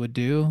actually would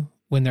do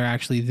when they're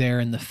actually there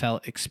in the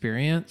felt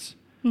experience.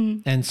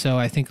 And so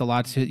I think a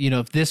lot to,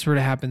 if this were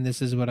to happen,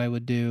 this is what I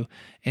would do.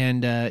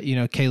 And,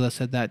 Kayla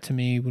said that to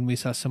me when we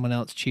saw someone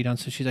else cheat on.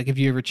 So she's like, if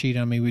you ever cheat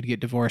on me, we'd get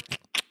divorced.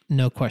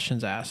 No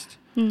questions asked.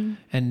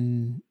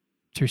 And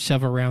through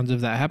several rounds of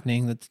that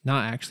happening, that's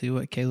not actually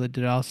what Kayla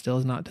did. All still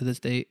is not to this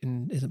date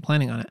and isn't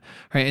planning on it.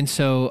 Right. And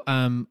so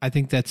I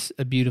think that's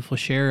a beautiful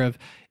share of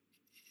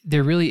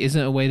there really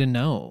isn't a way to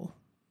know.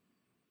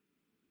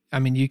 I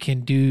mean, you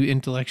can do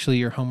intellectually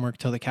your homework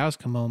till the cows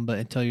come home, but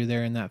until you're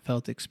there in that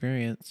felt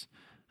experience,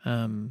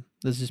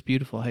 this is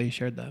beautiful how you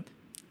shared that.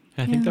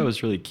 I think that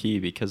was really key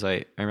because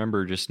I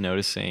remember just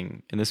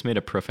noticing, and this made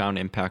a profound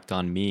impact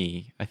on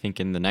me. I think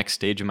in the next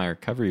stage of my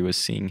recovery was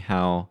seeing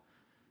how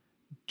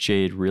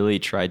Jade really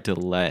tried to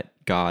let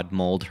God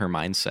mold her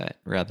mindset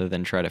rather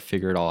than try to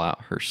figure it all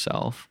out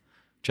herself,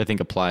 which I think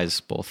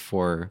applies both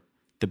for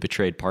the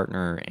betrayed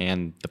partner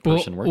and the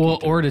person working. Well,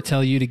 or to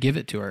tell you to give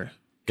it to her.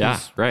 Yeah,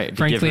 right.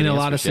 Frankly, in a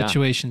lot of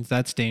situations,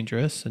 that's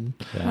dangerous. And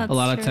a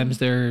lot of times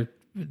there are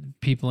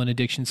people in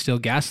addiction still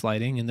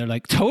gaslighting, and they're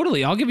like,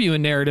 totally, I'll give you a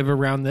narrative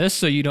around this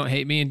so you don't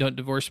hate me and don't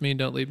divorce me and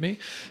don't leave me.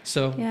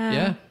 So,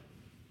 yeah.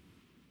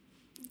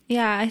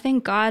 Yeah, I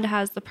think God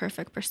has the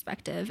perfect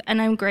perspective.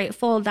 And I'm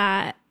grateful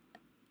that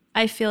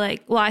I feel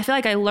like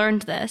I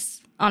learned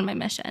this on my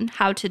mission,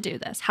 how to do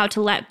this, how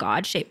to let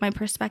God shape my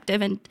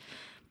perspective and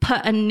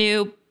put a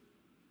new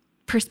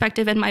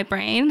perspective in my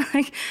brain.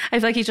 Like, I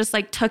feel like he just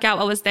took out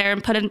what was there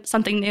and put in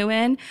something new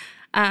in.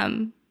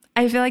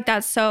 I feel like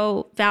that's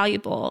so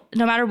valuable,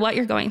 no matter what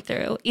you're going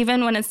through,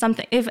 even when it's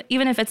something,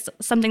 even if it's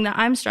something that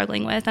I'm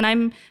struggling with and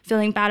I'm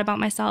feeling bad about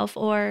myself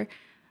or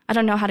I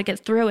don't know how to get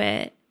through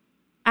it.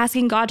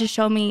 Asking God to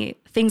show me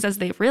things as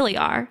they really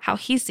are, how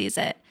he sees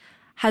it,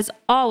 has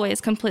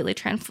always completely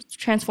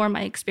transformed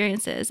my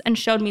experiences and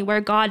showed me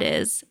where God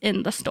is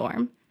in the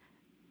storm.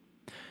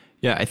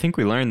 Yeah, I think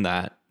we learned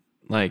that,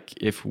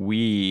 if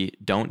we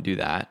don't do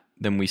that,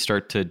 then we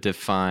start to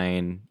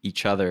define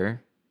each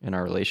other in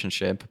our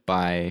relationship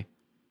by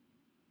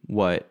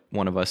what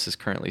one of us is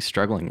currently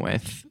struggling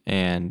with.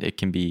 And it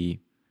can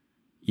be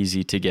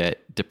easy to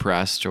get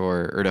depressed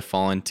or to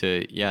fall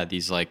into,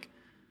 these I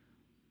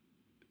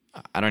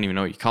don't even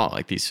know what you call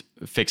it, these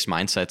fixed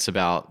mindsets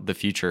about the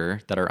future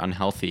that are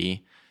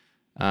unhealthy.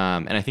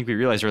 And I think we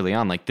realized early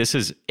on, this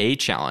is a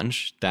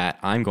challenge that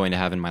I'm going to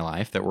have in my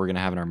life, that we're going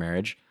to have in our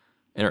marriage,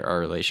 in our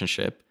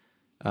relationship.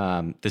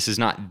 This is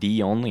not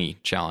the only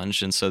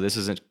challenge. And so this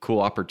is a cool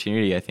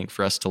opportunity, I think,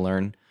 for us to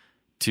learn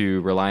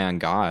to rely on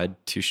God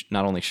to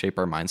not only shape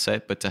our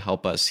mindset, but to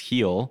help us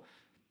heal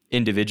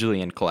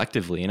individually and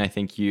collectively. And I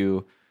think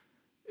you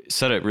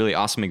set a really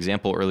awesome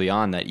example early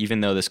on that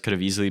even though this could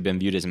have easily been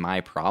viewed as my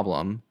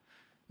problem,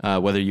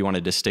 whether you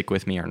wanted to stick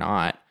with me or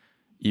not,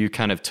 you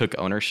kind of took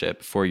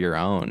ownership for your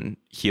own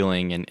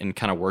healing and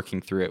kind of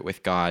working through it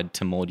with God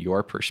to mold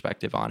your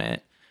perspective on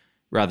it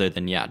rather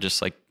than,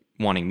 just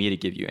wanting me to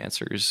give you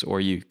answers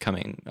or you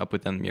coming up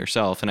with them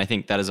yourself. And I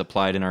think that is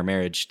applied in our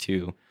marriage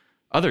to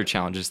other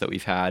challenges that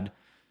we've had,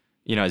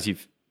 as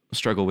you've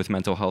struggled with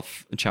mental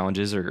health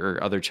challenges or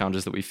other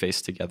challenges that we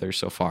faced together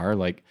so far.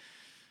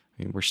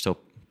 We're still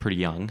pretty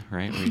young,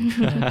 right?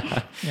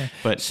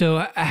 But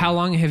so how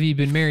long have you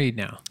been married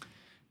now?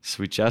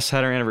 So we just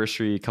had our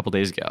anniversary a couple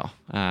days ago,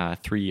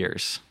 3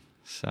 years.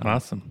 So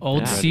awesome.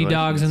 Old sea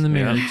dogs in the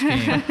marriage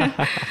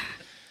game.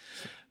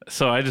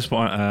 So I just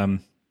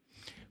want,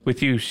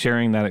 with you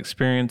sharing that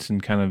experience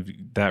and kind of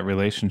that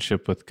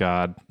relationship with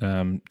God,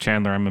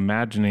 Chandler, I'm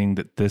imagining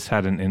that this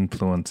had an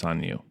influence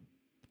on you,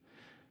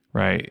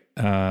 right?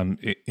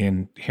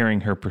 In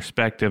hearing her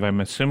perspective, I'm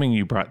assuming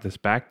you brought this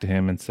back to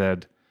him and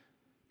said,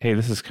 hey,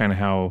 this is kind of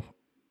how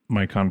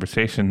my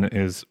conversation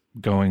is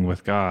going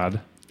with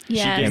God.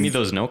 Yes. She gave me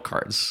those note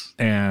cards.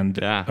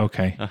 And,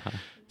 okay.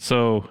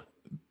 So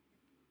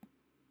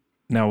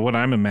now what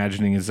I'm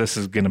imagining is this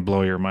is going to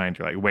blow your mind.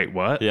 You're like, wait,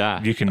 what?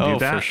 Yeah. You can do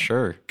that? For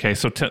sure. Okay,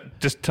 so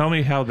just tell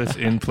me how this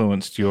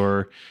influenced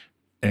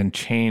and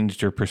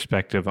changed your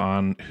perspective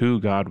on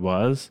who God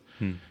was.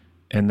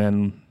 And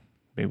then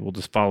maybe we'll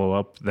just follow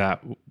up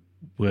that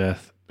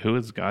with who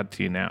is God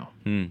to you now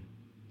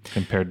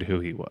compared to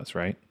who he was,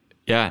 right?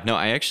 Yeah, no,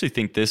 I actually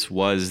think this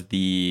was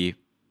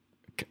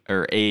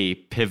a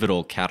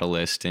pivotal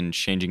catalyst in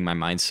changing my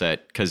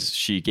mindset because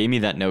she gave me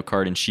that note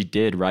card and she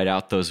did write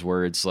out those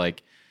words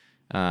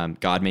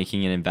God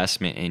making an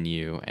investment in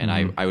you. And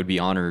I would be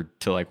honored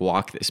to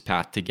walk this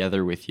path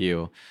together with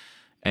you.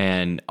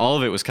 And all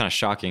of it was kind of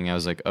shocking. I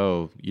was like,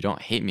 oh, you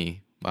don't hate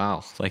me.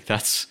 Wow.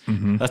 That's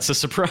a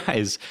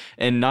surprise.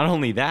 And not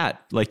only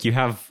that, you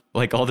have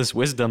all this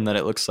wisdom that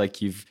it looks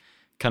like you've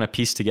kind of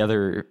pieced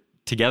together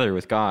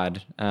with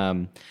God.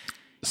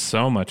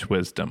 So much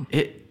wisdom.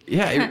 It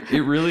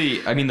really,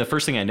 the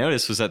first thing I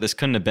noticed was that this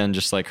couldn't have been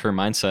just her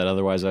mindset.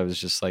 Otherwise I was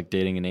just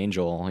dating an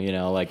angel,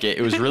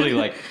 it was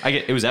really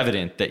it was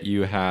evident that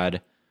you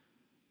had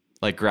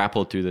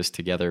grappled through this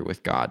together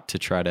with God to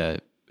try to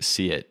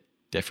see it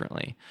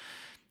differently.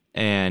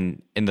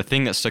 And the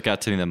thing that stuck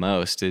out to me the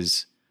most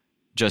is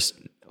just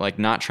like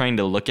not trying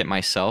to look at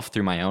myself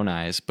through my own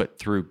eyes, but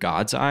through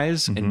God's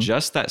eyes. And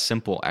just that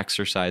simple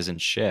exercise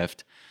and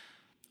shift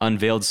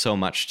unveiled so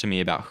much to me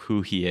about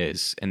who he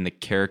is and the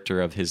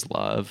character of his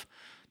love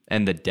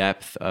and the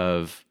depth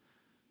of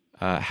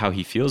how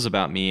he feels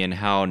about me and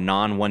how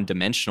one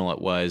dimensional it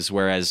was.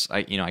 Whereas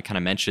I kind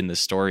of mentioned the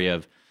story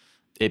of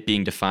it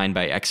being defined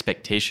by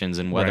expectations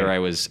and whether I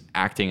was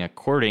acting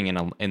according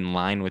and in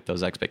line with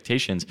those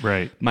expectations.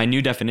 Right. My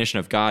new definition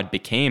of God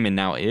became and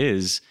now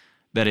is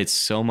that it's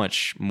so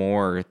much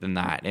more than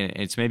that. And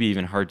it's maybe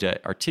even hard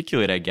to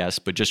articulate, I guess,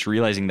 but just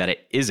realizing that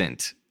it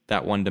isn't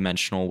that one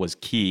dimensional was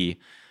key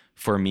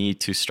for me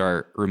to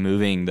start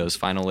removing those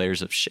final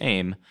layers of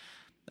shame.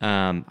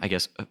 I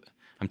guess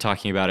I'm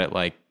talking about it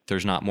like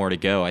there's not more to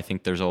go. I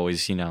think there's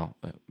always,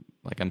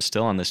 like I'm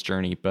still on this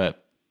journey,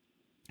 but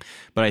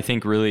I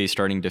think really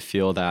starting to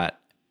feel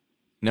that,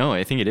 no,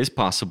 I think it is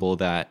possible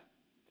that,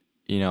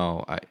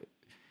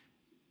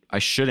 I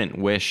shouldn't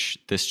wish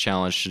this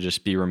challenge to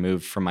just be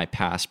removed from my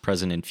past,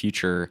 present, and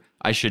future.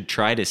 I should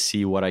try to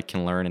see what I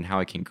can learn and how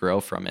I can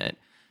grow from it,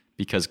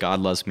 because God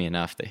loves me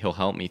enough that he'll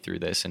help me through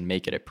this and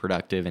make it a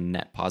productive and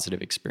net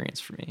positive experience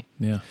for me.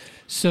 Yeah.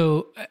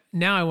 So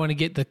now I want to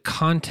get the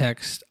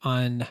context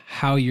on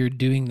how you're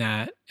doing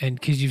that. And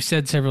because you've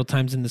said several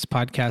times in this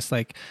podcast,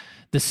 like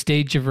the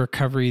stage of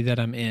recovery that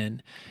I'm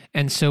in.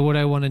 And so what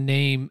I want to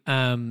name,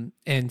 shout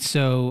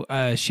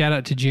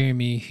out to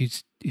Jeremy,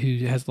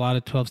 who has a lot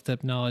of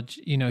 12-step knowledge.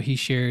 He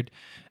shared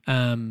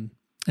in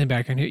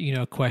background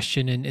here, a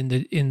question in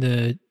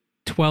the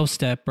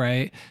 12-step,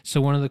 right? So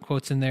one of the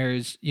quotes in there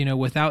is,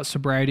 without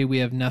sobriety, we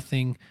have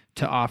nothing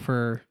to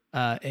offer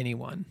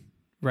anyone,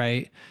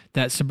 right?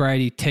 That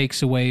sobriety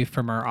takes away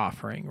from our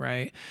offering,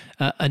 right?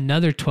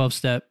 Another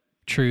 12-step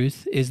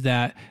truth is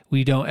that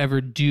we don't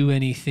ever do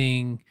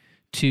anything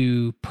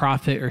to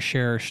profit or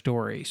share our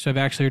story. So I've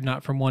actually heard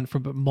not from one,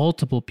 but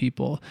multiple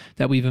people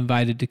that we've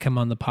invited to come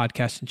on the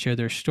podcast and share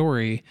their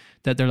story,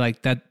 that they're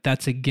like,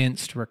 that's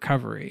against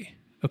recovery,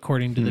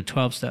 according to the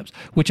 12 steps,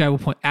 which I will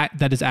point at,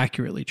 that is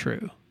accurately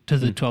true to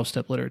the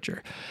 12-step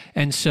literature.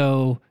 And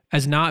so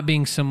as not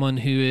being someone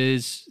who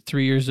is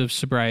 3 years of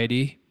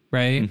sobriety,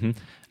 right?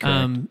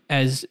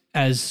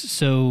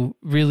 So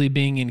really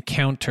being in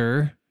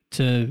counter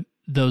to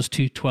those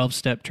two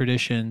 12-step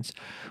traditions,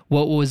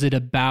 what was it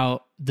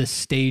about the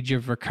stage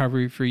of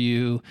recovery for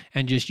you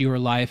and just your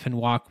life and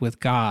walk with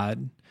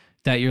God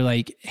that you're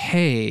like,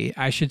 hey,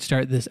 I should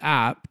start this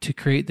app to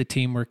create the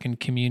teamwork and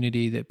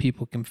community that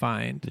people can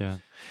find? Yeah.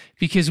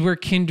 Because we're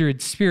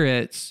kindred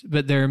spirits,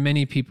 but there are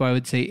many people, I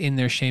would say, in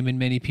their shame, and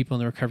many people in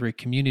the recovery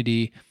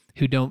community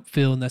who don't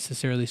feel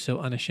necessarily so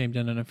unashamed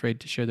and unafraid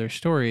to share their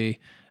story,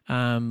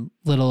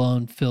 let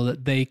alone feel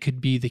that they could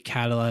be the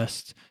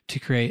catalyst to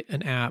create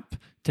an app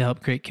to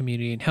help create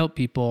community and help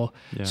people.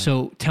 Yeah.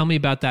 So tell me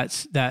about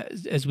that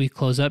as we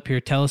close up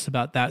here. Tell us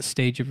about that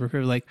stage of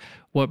recovery, like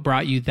what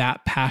brought you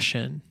that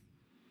passion.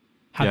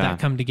 How'd that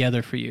come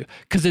together for you?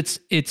 Because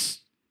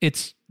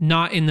it's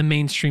not in the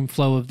mainstream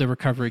flow of the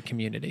recovery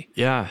community.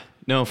 Yeah,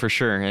 no, for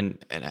sure.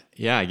 And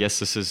I guess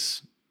this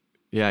is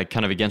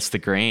kind of against the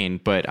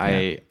grain, but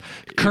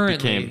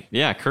currently,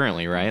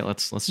 right?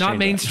 Let's not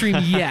mainstream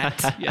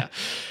yet. Yeah.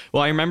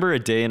 Well, I remember a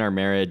day in our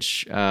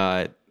marriage.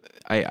 I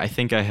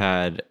think I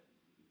had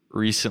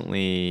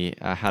recently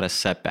had a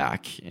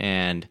setback,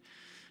 and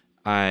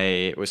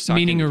I was talking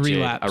meaning to a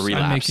relapse. A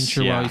relapse. I'm making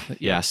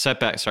sure.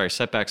 Setback. Sorry,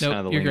 setback's kind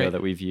of the lingo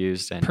that we've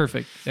used. And,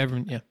 perfect.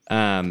 Everyone, yeah.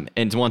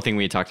 And one thing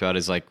we talked about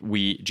is like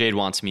Jade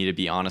wants me to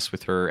be honest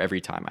with her every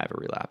time I have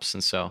a relapse,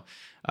 and so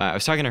I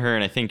was talking to her,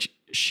 and I think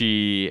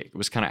she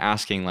was kind of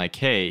asking like,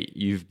 "Hey,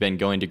 you've been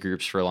going to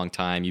groups for a long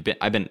time.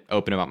 I've been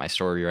open about my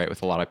story, right,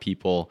 with a lot of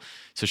people."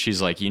 So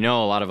she's like, a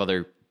lot of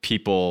other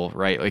people,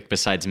 right, like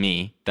besides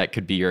me, that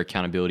could be your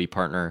accountability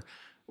partner.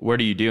 What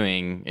are you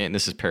doing? And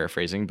this is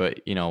paraphrasing,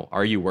 but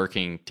are you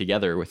working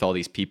together with all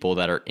these people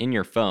that are in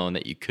your phone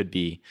that you could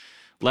be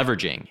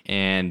leveraging?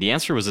 And the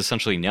answer was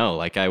essentially no.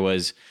 Like I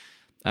was,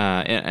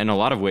 in a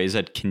lot of ways,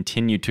 I'd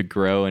continued to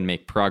grow and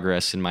make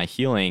progress in my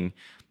healing,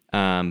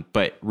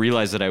 but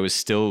realized that I was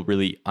still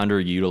really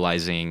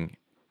underutilizing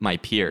my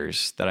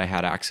peers that I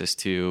had access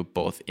to,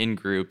 both in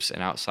groups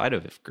and outside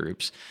of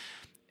groups.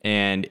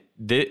 And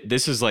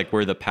this is like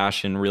where the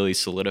passion really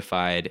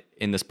solidified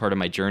in this part of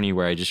my journey,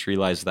 where I just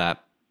realized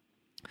that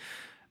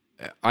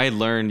I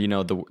learned,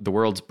 the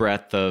world's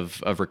breadth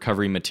of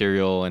recovery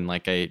material, and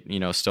like I,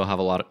 still have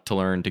a lot to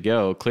learn to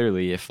go.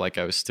 Clearly, if like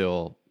I was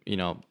still,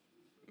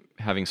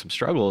 having some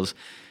struggles,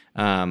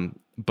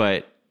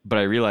 but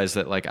I realized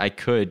that like I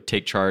could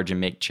take charge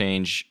and make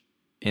change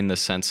in the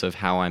sense of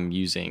how I'm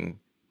using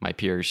my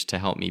peers to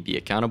help me be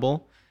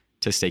accountable,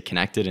 to stay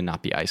connected and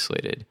not be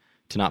isolated,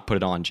 to not put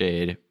it on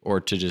Jade,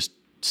 or to just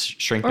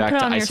shrink back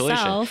to isolation.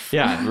 Yourself.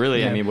 Yeah,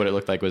 really. Yeah. I mean, what it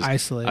looked like was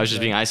isolated, I was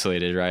just being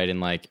isolated, right? And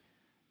like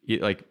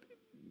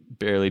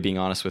barely being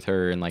honest with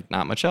her, and like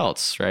not much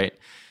else, right?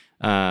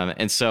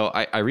 And so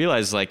I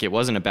realized like it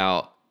wasn't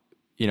about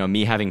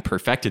me having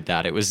perfected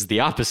that. It was the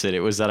opposite.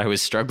 It was that I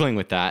was struggling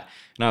with that,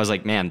 and I was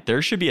like, man,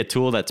 there should be a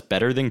tool that's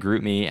better than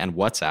GroupMe and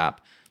WhatsApp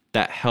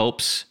that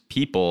helps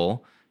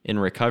people in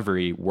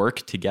recovery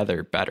work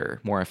together better,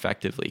 more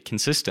effectively,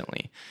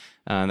 consistently,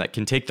 that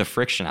can take the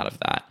friction out of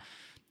that.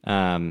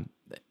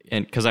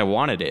 And because I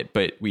wanted it,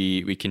 but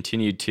we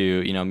continued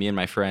to, me and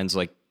my friends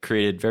like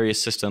created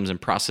various systems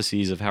and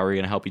processes of how we're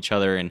going to help each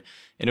other. And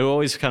it would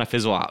always kind of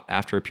fizzle out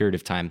after a period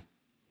of time.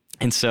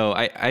 And so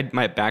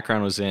my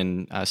background was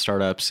in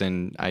startups,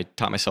 and I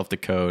taught myself to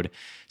code.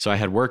 So I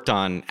had worked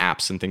on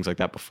apps and things like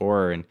that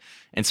before,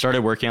 and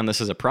started working on this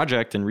as a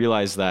project, and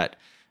realized that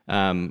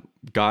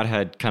God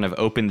had kind of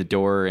opened the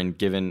door and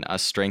given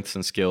us strengths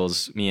and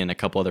skills, me and a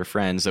couple other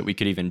friends, that we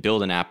could even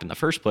build an app in the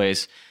first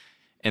place.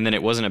 And then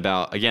it wasn't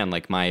about, again,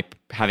 like my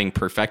having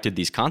perfected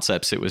these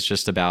concepts. It was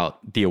just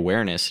about the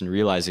awareness and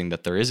realizing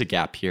that there is a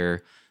gap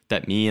here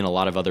that me and a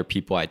lot of other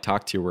people I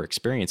talked to were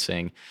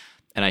experiencing.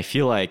 And I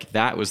feel like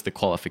that was the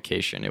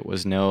qualification. It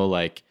was no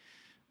like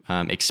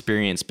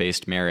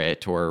experience-based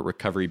merit or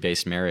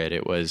recovery-based merit.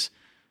 It was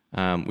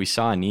we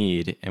saw a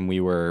need, and we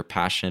were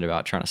passionate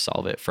about trying to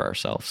solve it for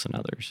ourselves and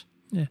others.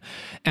 Yeah.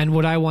 And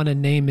what I want to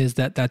name is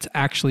that's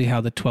actually how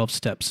the 12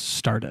 steps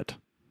started.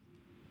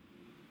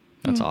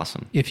 That's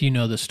awesome. If you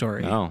know the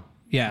story. Oh.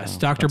 Yes. Oh,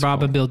 Dr. Bob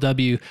cool. and Bill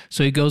W.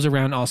 So he goes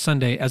around all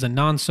Sunday as a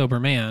non-sober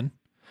man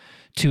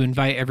to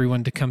invite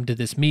everyone to come to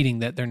this meeting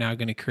that they're now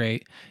going to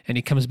create. And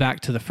he comes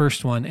back to the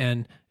first one.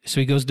 And so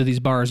he goes to these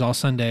bars all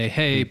Sunday.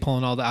 Hey,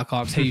 pulling all the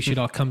alcoholics. Hey, you should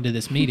all come to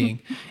this meeting.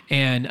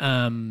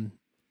 And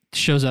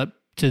shows up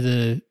to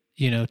the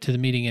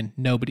meeting, and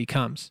nobody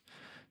comes.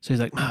 So he's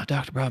like, oh,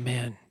 Dr. Bob,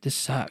 man, this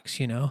sucks,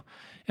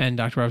 And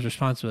Dr. Bob's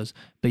response was,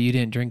 but you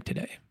didn't drink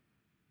today.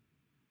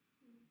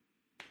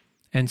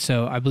 And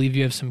so I believe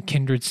you have some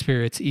kindred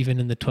spirits even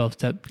in the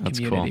 12-step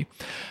community.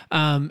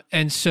 Cool.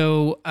 And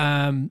so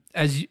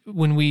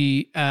when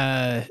we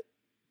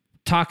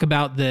talk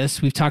about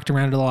this, we've talked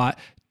around it a lot.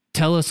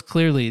 Tell us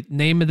clearly,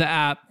 name of the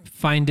app,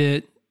 find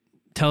it.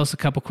 Tell us a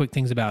couple quick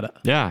things about it.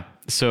 Yeah.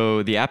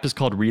 So the app is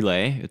called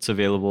Relay. It's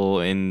available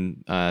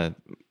in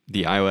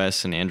the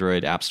iOS and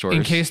Android app stores.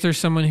 In case there's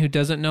someone who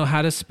doesn't know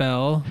how to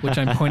spell, which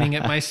I'm pointing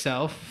at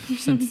myself,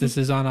 since this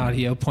is on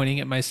audio, pointing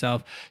at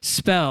myself,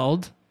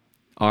 spelled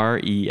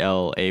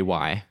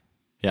RELAY.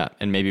 Yeah.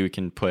 And maybe we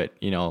can put,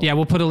 Yeah,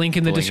 we'll put a link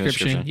in the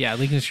description. Yeah,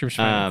 link in the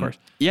description, of course.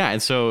 Yeah.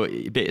 And so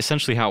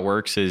essentially how it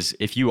works is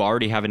if you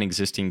already have an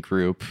existing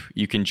group,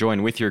 you can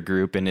join with your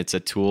group, and it's a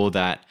tool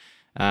that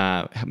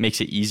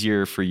makes it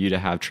easier for you to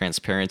have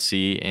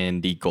transparency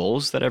in the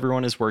goals that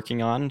everyone is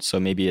working on. So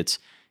maybe it's,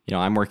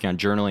 I'm working on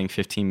journaling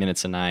 15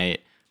 minutes a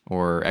night,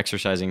 or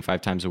exercising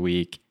 5 times a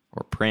week,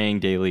 or praying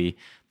daily.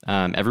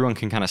 Everyone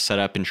can kind of set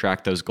up and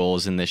track those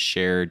goals in this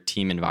shared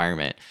team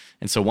environment.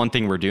 And so one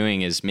thing we're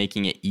doing is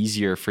making it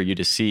easier for you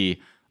to see,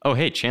 oh,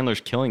 hey,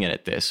 Chandler's killing it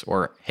at this,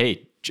 or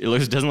hey,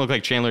 it doesn't look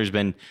like Chandler's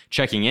been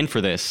checking in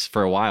for this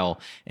for a while.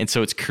 And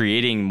so it's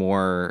creating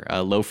more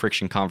low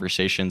friction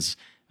conversations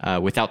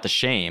without the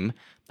shame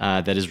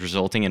that is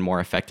resulting in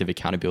more effective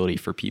accountability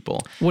for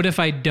people. What if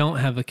I don't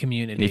have a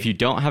community? And if you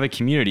don't have a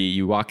community,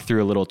 you walk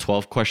through a little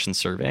 12-question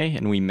survey,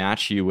 and we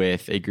match you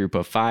with a group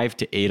of 5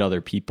 to 8 other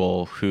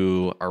people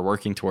who are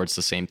working towards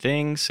the same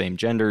thing, same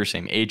gender,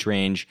 same age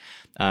range.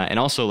 And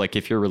also, like,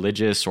 if you're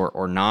religious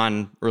or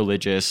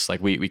non-religious,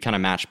 like we kind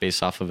of match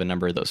based off of a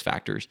number of those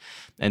factors.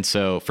 And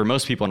so for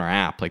most people in our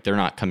app, like, they're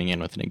not coming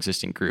in with an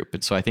existing group.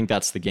 And so I think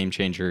that's the game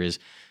changer is,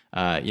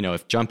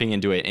 if jumping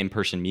into an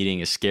in-person meeting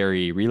is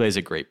scary, Relay is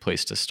a great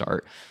place to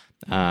start.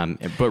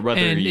 But whether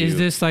is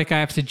this like I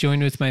have to join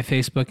with my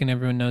Facebook and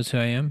everyone knows who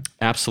I am?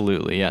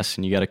 Absolutely, yes.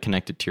 And you got to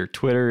connect it to your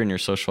Twitter and your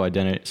social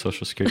identity,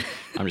 social security.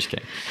 I'm just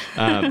kidding.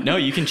 No,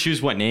 you can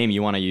choose what name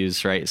you want to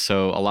use, right?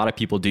 So a lot of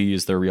people do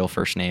use their real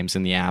first names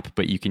in the app,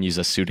 but you can use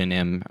a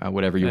pseudonym,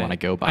 whatever you want to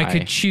go by. I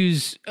could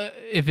choose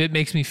if it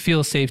makes me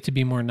feel safe to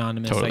be more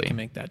anonymous. Totally. I can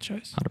make that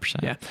choice.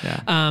 100%.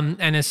 Yeah.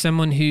 And as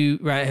someone who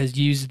has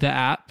used the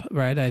app,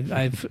 right,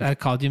 I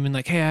called you and been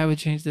like, hey, I would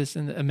change this,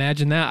 and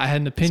imagine that I had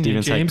an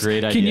opinion. Steven's James, had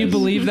great can you ideas.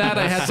 believe that?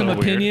 I had some So weird.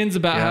 opinions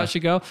about how it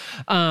should go.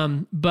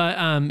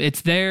 But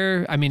it's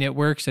there. I mean, it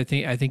works. I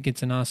think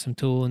it's an awesome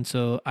tool. And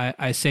so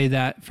I say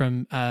that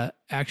from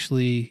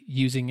actually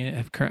using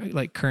it,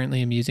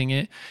 currently I'm using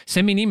it.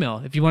 Send me an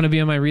email if you want to be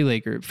on my Relay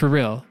group, for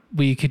real.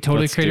 We could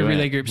totally create a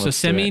Relay group. So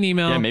send me an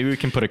email. Yeah, maybe we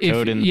can put a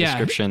code in the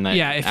description that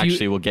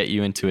actually will get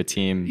you into a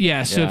team.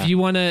 Yeah, so if you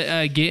want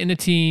to get in a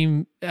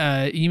team,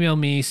 email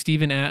me,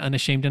 Steven at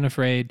Unashamed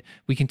Unafraid.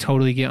 We can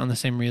totally get on the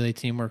same Relay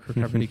team, work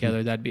recover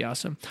together. That'd be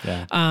awesome.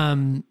 Yeah.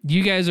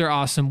 You guys are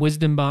awesome.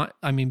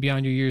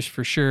 Beyond your years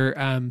for sure.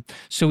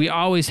 So we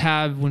always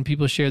have, when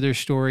people share their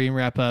story and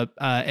wrap up,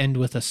 end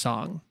with a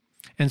song.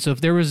 And so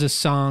if there was a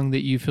song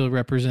that you feel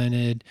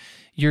represented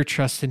your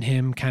trust in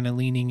him, kind of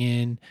leaning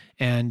in,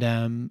 and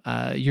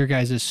your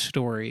guys'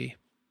 story,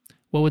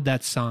 what would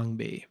that song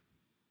be?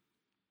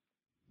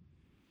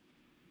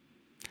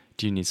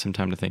 Do you need some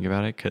time to think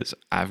about it? Because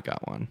I've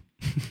got one.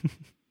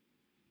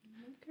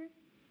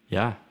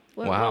 Yeah.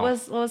 Wow.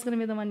 What was going to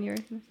be the one you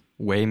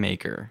were?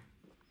 Waymaker.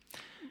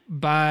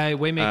 By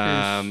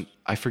Waymakers.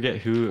 I forget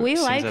who. We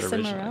sings like that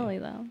originally. Cimarelli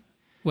though.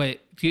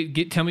 Wait,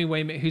 tell me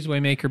who's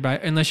Waymaker by,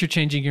 unless you're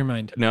changing your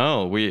mind.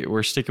 No,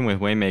 we're sticking with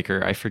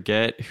Waymaker. I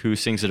forget who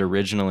sings it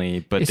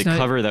originally, but It's the not-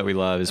 cover that we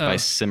love is by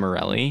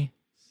Cimarelli.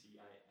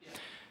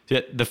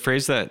 Yeah, the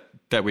phrase that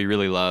we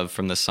really love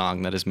from the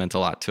song that has meant a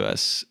lot to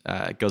us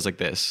goes like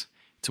this.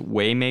 It's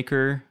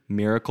Waymaker,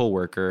 miracle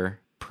worker,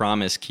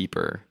 promise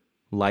keeper,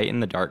 light in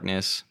the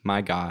darkness,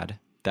 my God,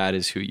 that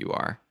is who you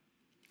are.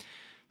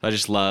 I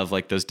just love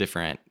like those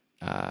different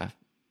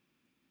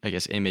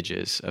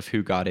images of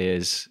who God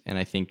is. And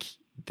I think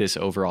this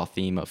overall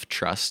theme of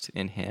trust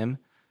in him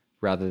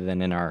rather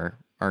than in our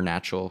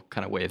natural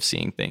kind of way of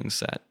seeing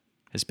things that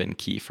has been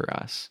key for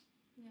us.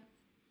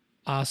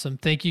 Awesome.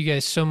 Thank you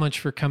guys so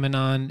much for coming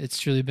on. It's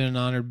truly been an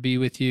honor to be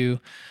with you.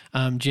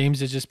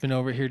 James has just been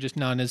over here just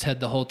nodding his head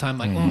the whole time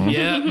like,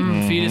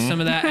 feed us some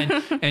of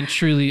that. And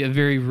truly a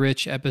very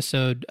rich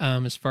episode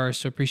as far as,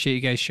 so appreciate you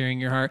guys sharing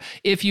your heart.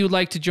 If you would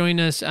like to join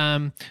us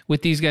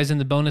with these guys in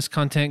the bonus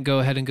content, go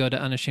ahead and go to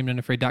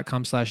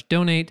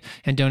unashamedunafraid.com/donate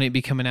and donate,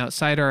 become an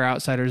outsider. Our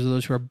outsiders are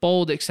those who are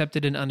bold,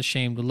 accepted, and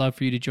unashamed. We'd love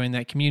for you to join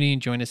that community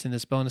and join us in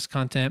this bonus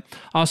content.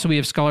 Also, we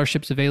have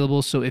scholarships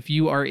available. So if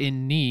you are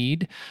in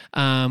need,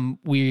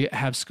 we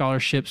have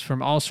scholarships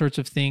from all sorts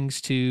of things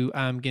to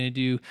going to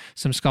do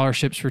some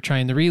scholarships for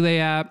trying the Relay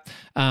app,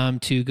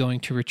 to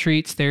going to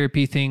retreats,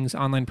 therapy things,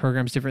 online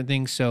programs, different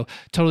things. So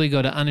totally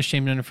go to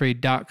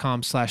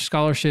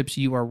unashamedunafraid.com/scholarships.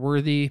 You are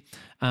worthy.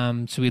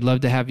 So we'd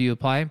love to have you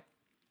apply.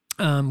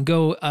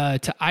 Go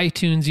to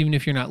iTunes, even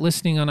if you're not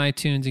listening on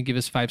iTunes, and give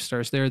us 5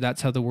 stars there.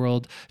 That's how the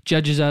world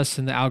judges us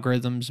and the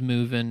algorithms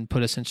move and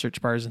put us in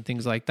search bars and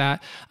things like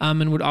that.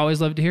 And would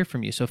always love to hear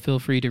from you. So feel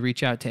free to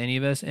reach out to any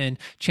of us. And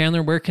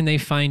Chandler, where can they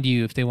find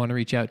you if they want to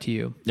reach out to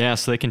you? Yeah,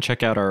 so they can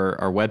check out our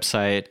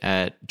website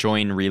at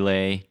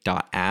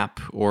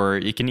joinrelay.app, or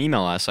you can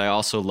email us. I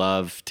also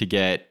love to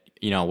get,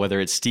 whether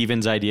it's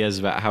Steven's ideas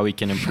about how we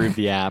can improve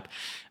the app,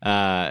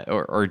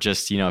 or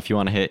just, if you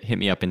want to hit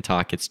me up and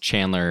talk, it's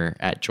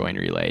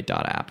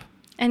chandler@joinrelay.app.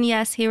 And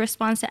yes, he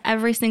responds to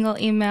every single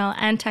email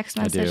and text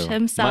message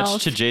himself.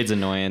 Much to Jade's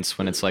annoyance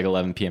when it's like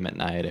 11 p.m. at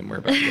night and we're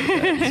about to go to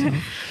bed.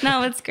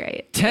 No, it's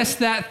great. Test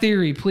that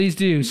theory, please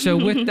do. So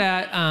with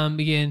that,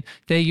 again,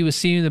 thank you. We'll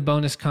see you in the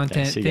bonus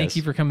content. Thank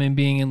you for coming,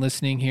 being, and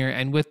listening here.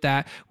 And with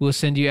that, we'll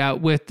send you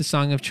out with the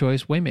song of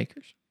choice,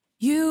 Waymakers.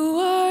 You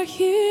are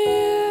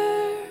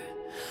here,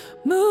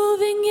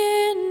 moving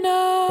in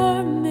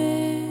our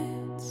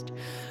midst.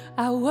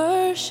 I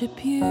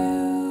worship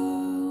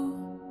you.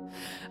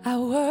 I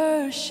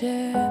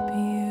worship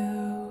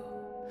you.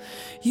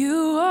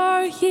 You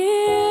are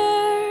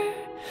here,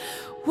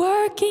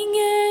 working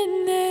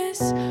in this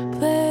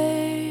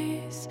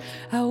place.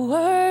 I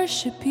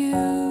worship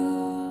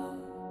you.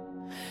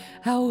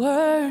 I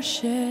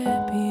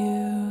worship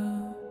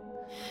you.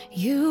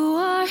 You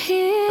are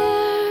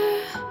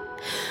here,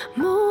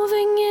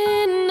 moving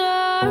in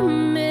our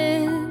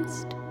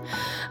midst.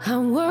 I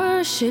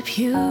worship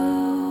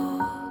you.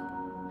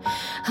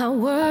 I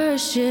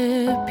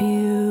worship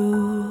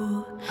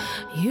you.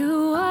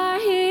 You are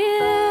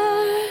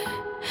here,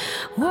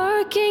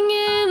 working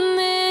in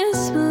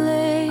this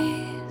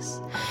place.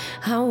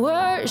 I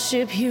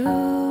worship you.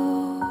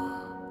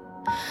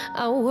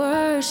 I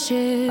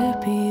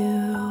worship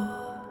you.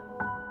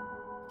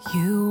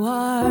 You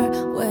are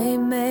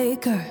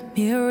Waymaker,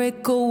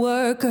 miracle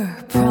worker,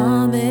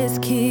 promise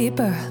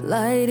keeper,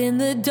 light in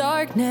the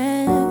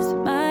darkness.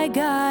 My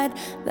God,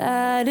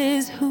 that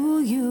is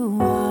who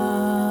you are.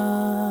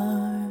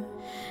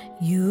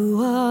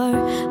 You are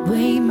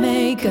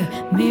Waymaker,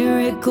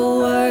 miracle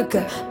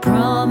worker,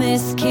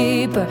 promise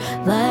keeper,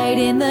 light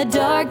in the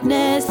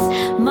darkness.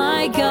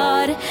 My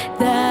God,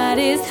 that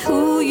is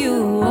who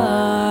you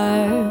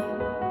are.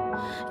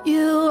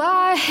 You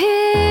are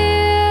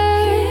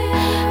here,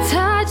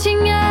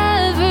 touching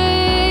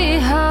every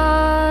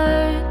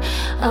heart.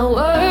 I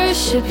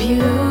worship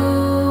you.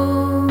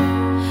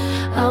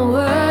 I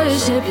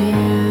worship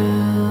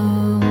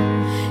you.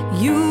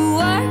 You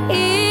are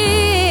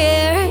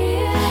here,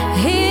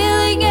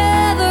 healing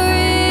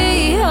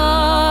every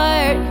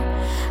heart.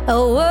 I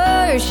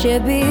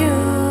worship you.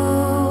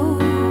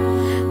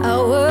 I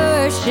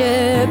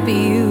worship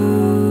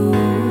you.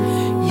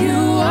 You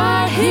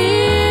are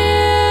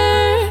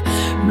here,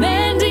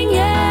 mending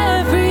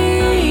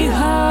every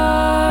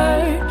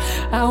heart.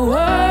 I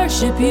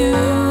worship you.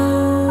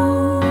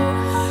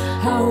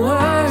 I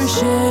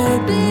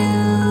worship you.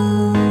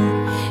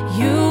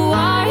 You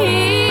are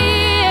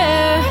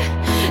here,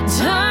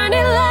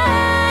 turning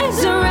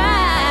lives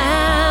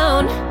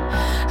around.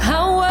 I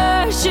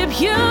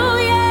worship you,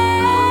 yeah.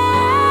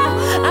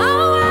 I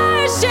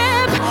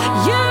worship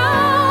you,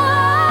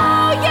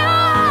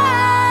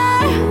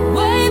 yeah.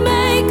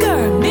 Waymaker,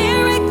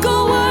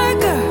 miracle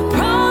worker,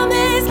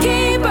 promise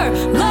keeper,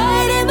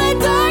 light in the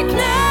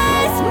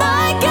darkness.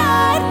 My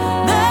God,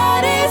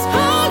 that is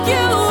who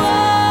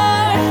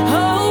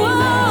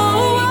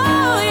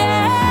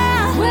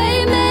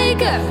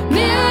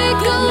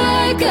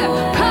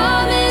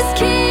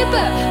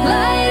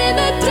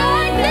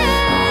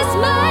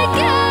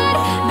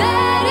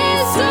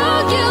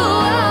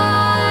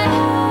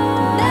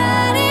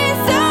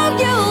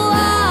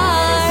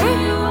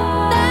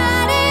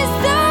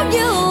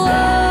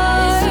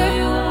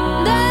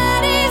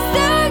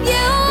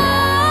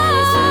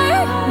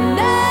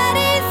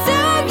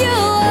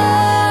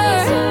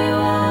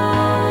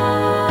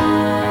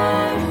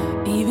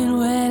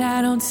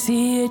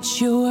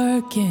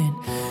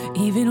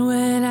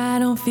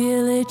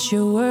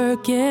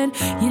working.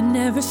 You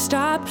never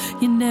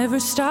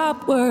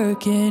stop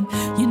working.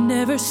 You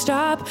never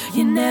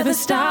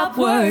stop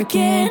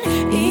working.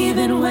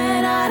 Even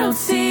when I don't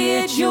see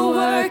it, you're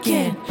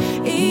working.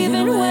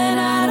 Even when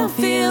I don't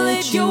feel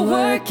it, you're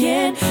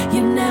working.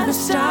 You never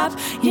stop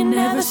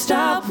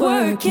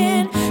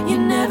working.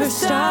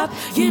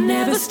 You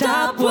never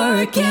stop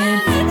working.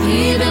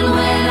 Even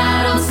when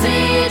I don't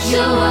see it,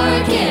 you're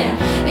working.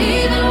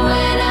 Even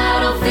when I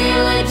don't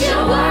feel it,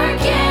 you're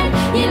working.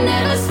 You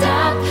never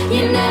stop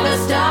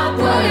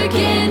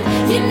working.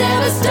 You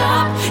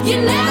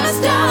never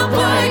stop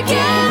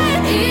working.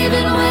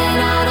 Even when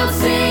I don't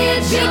see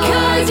it, you're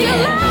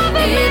working.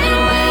 Even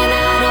when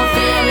I don't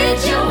feel it,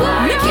 you're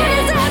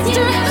working.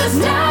 You never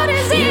stop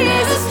working.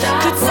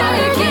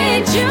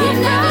 You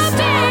never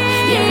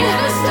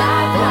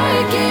stop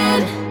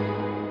working.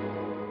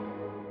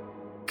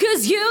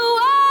 'Cause you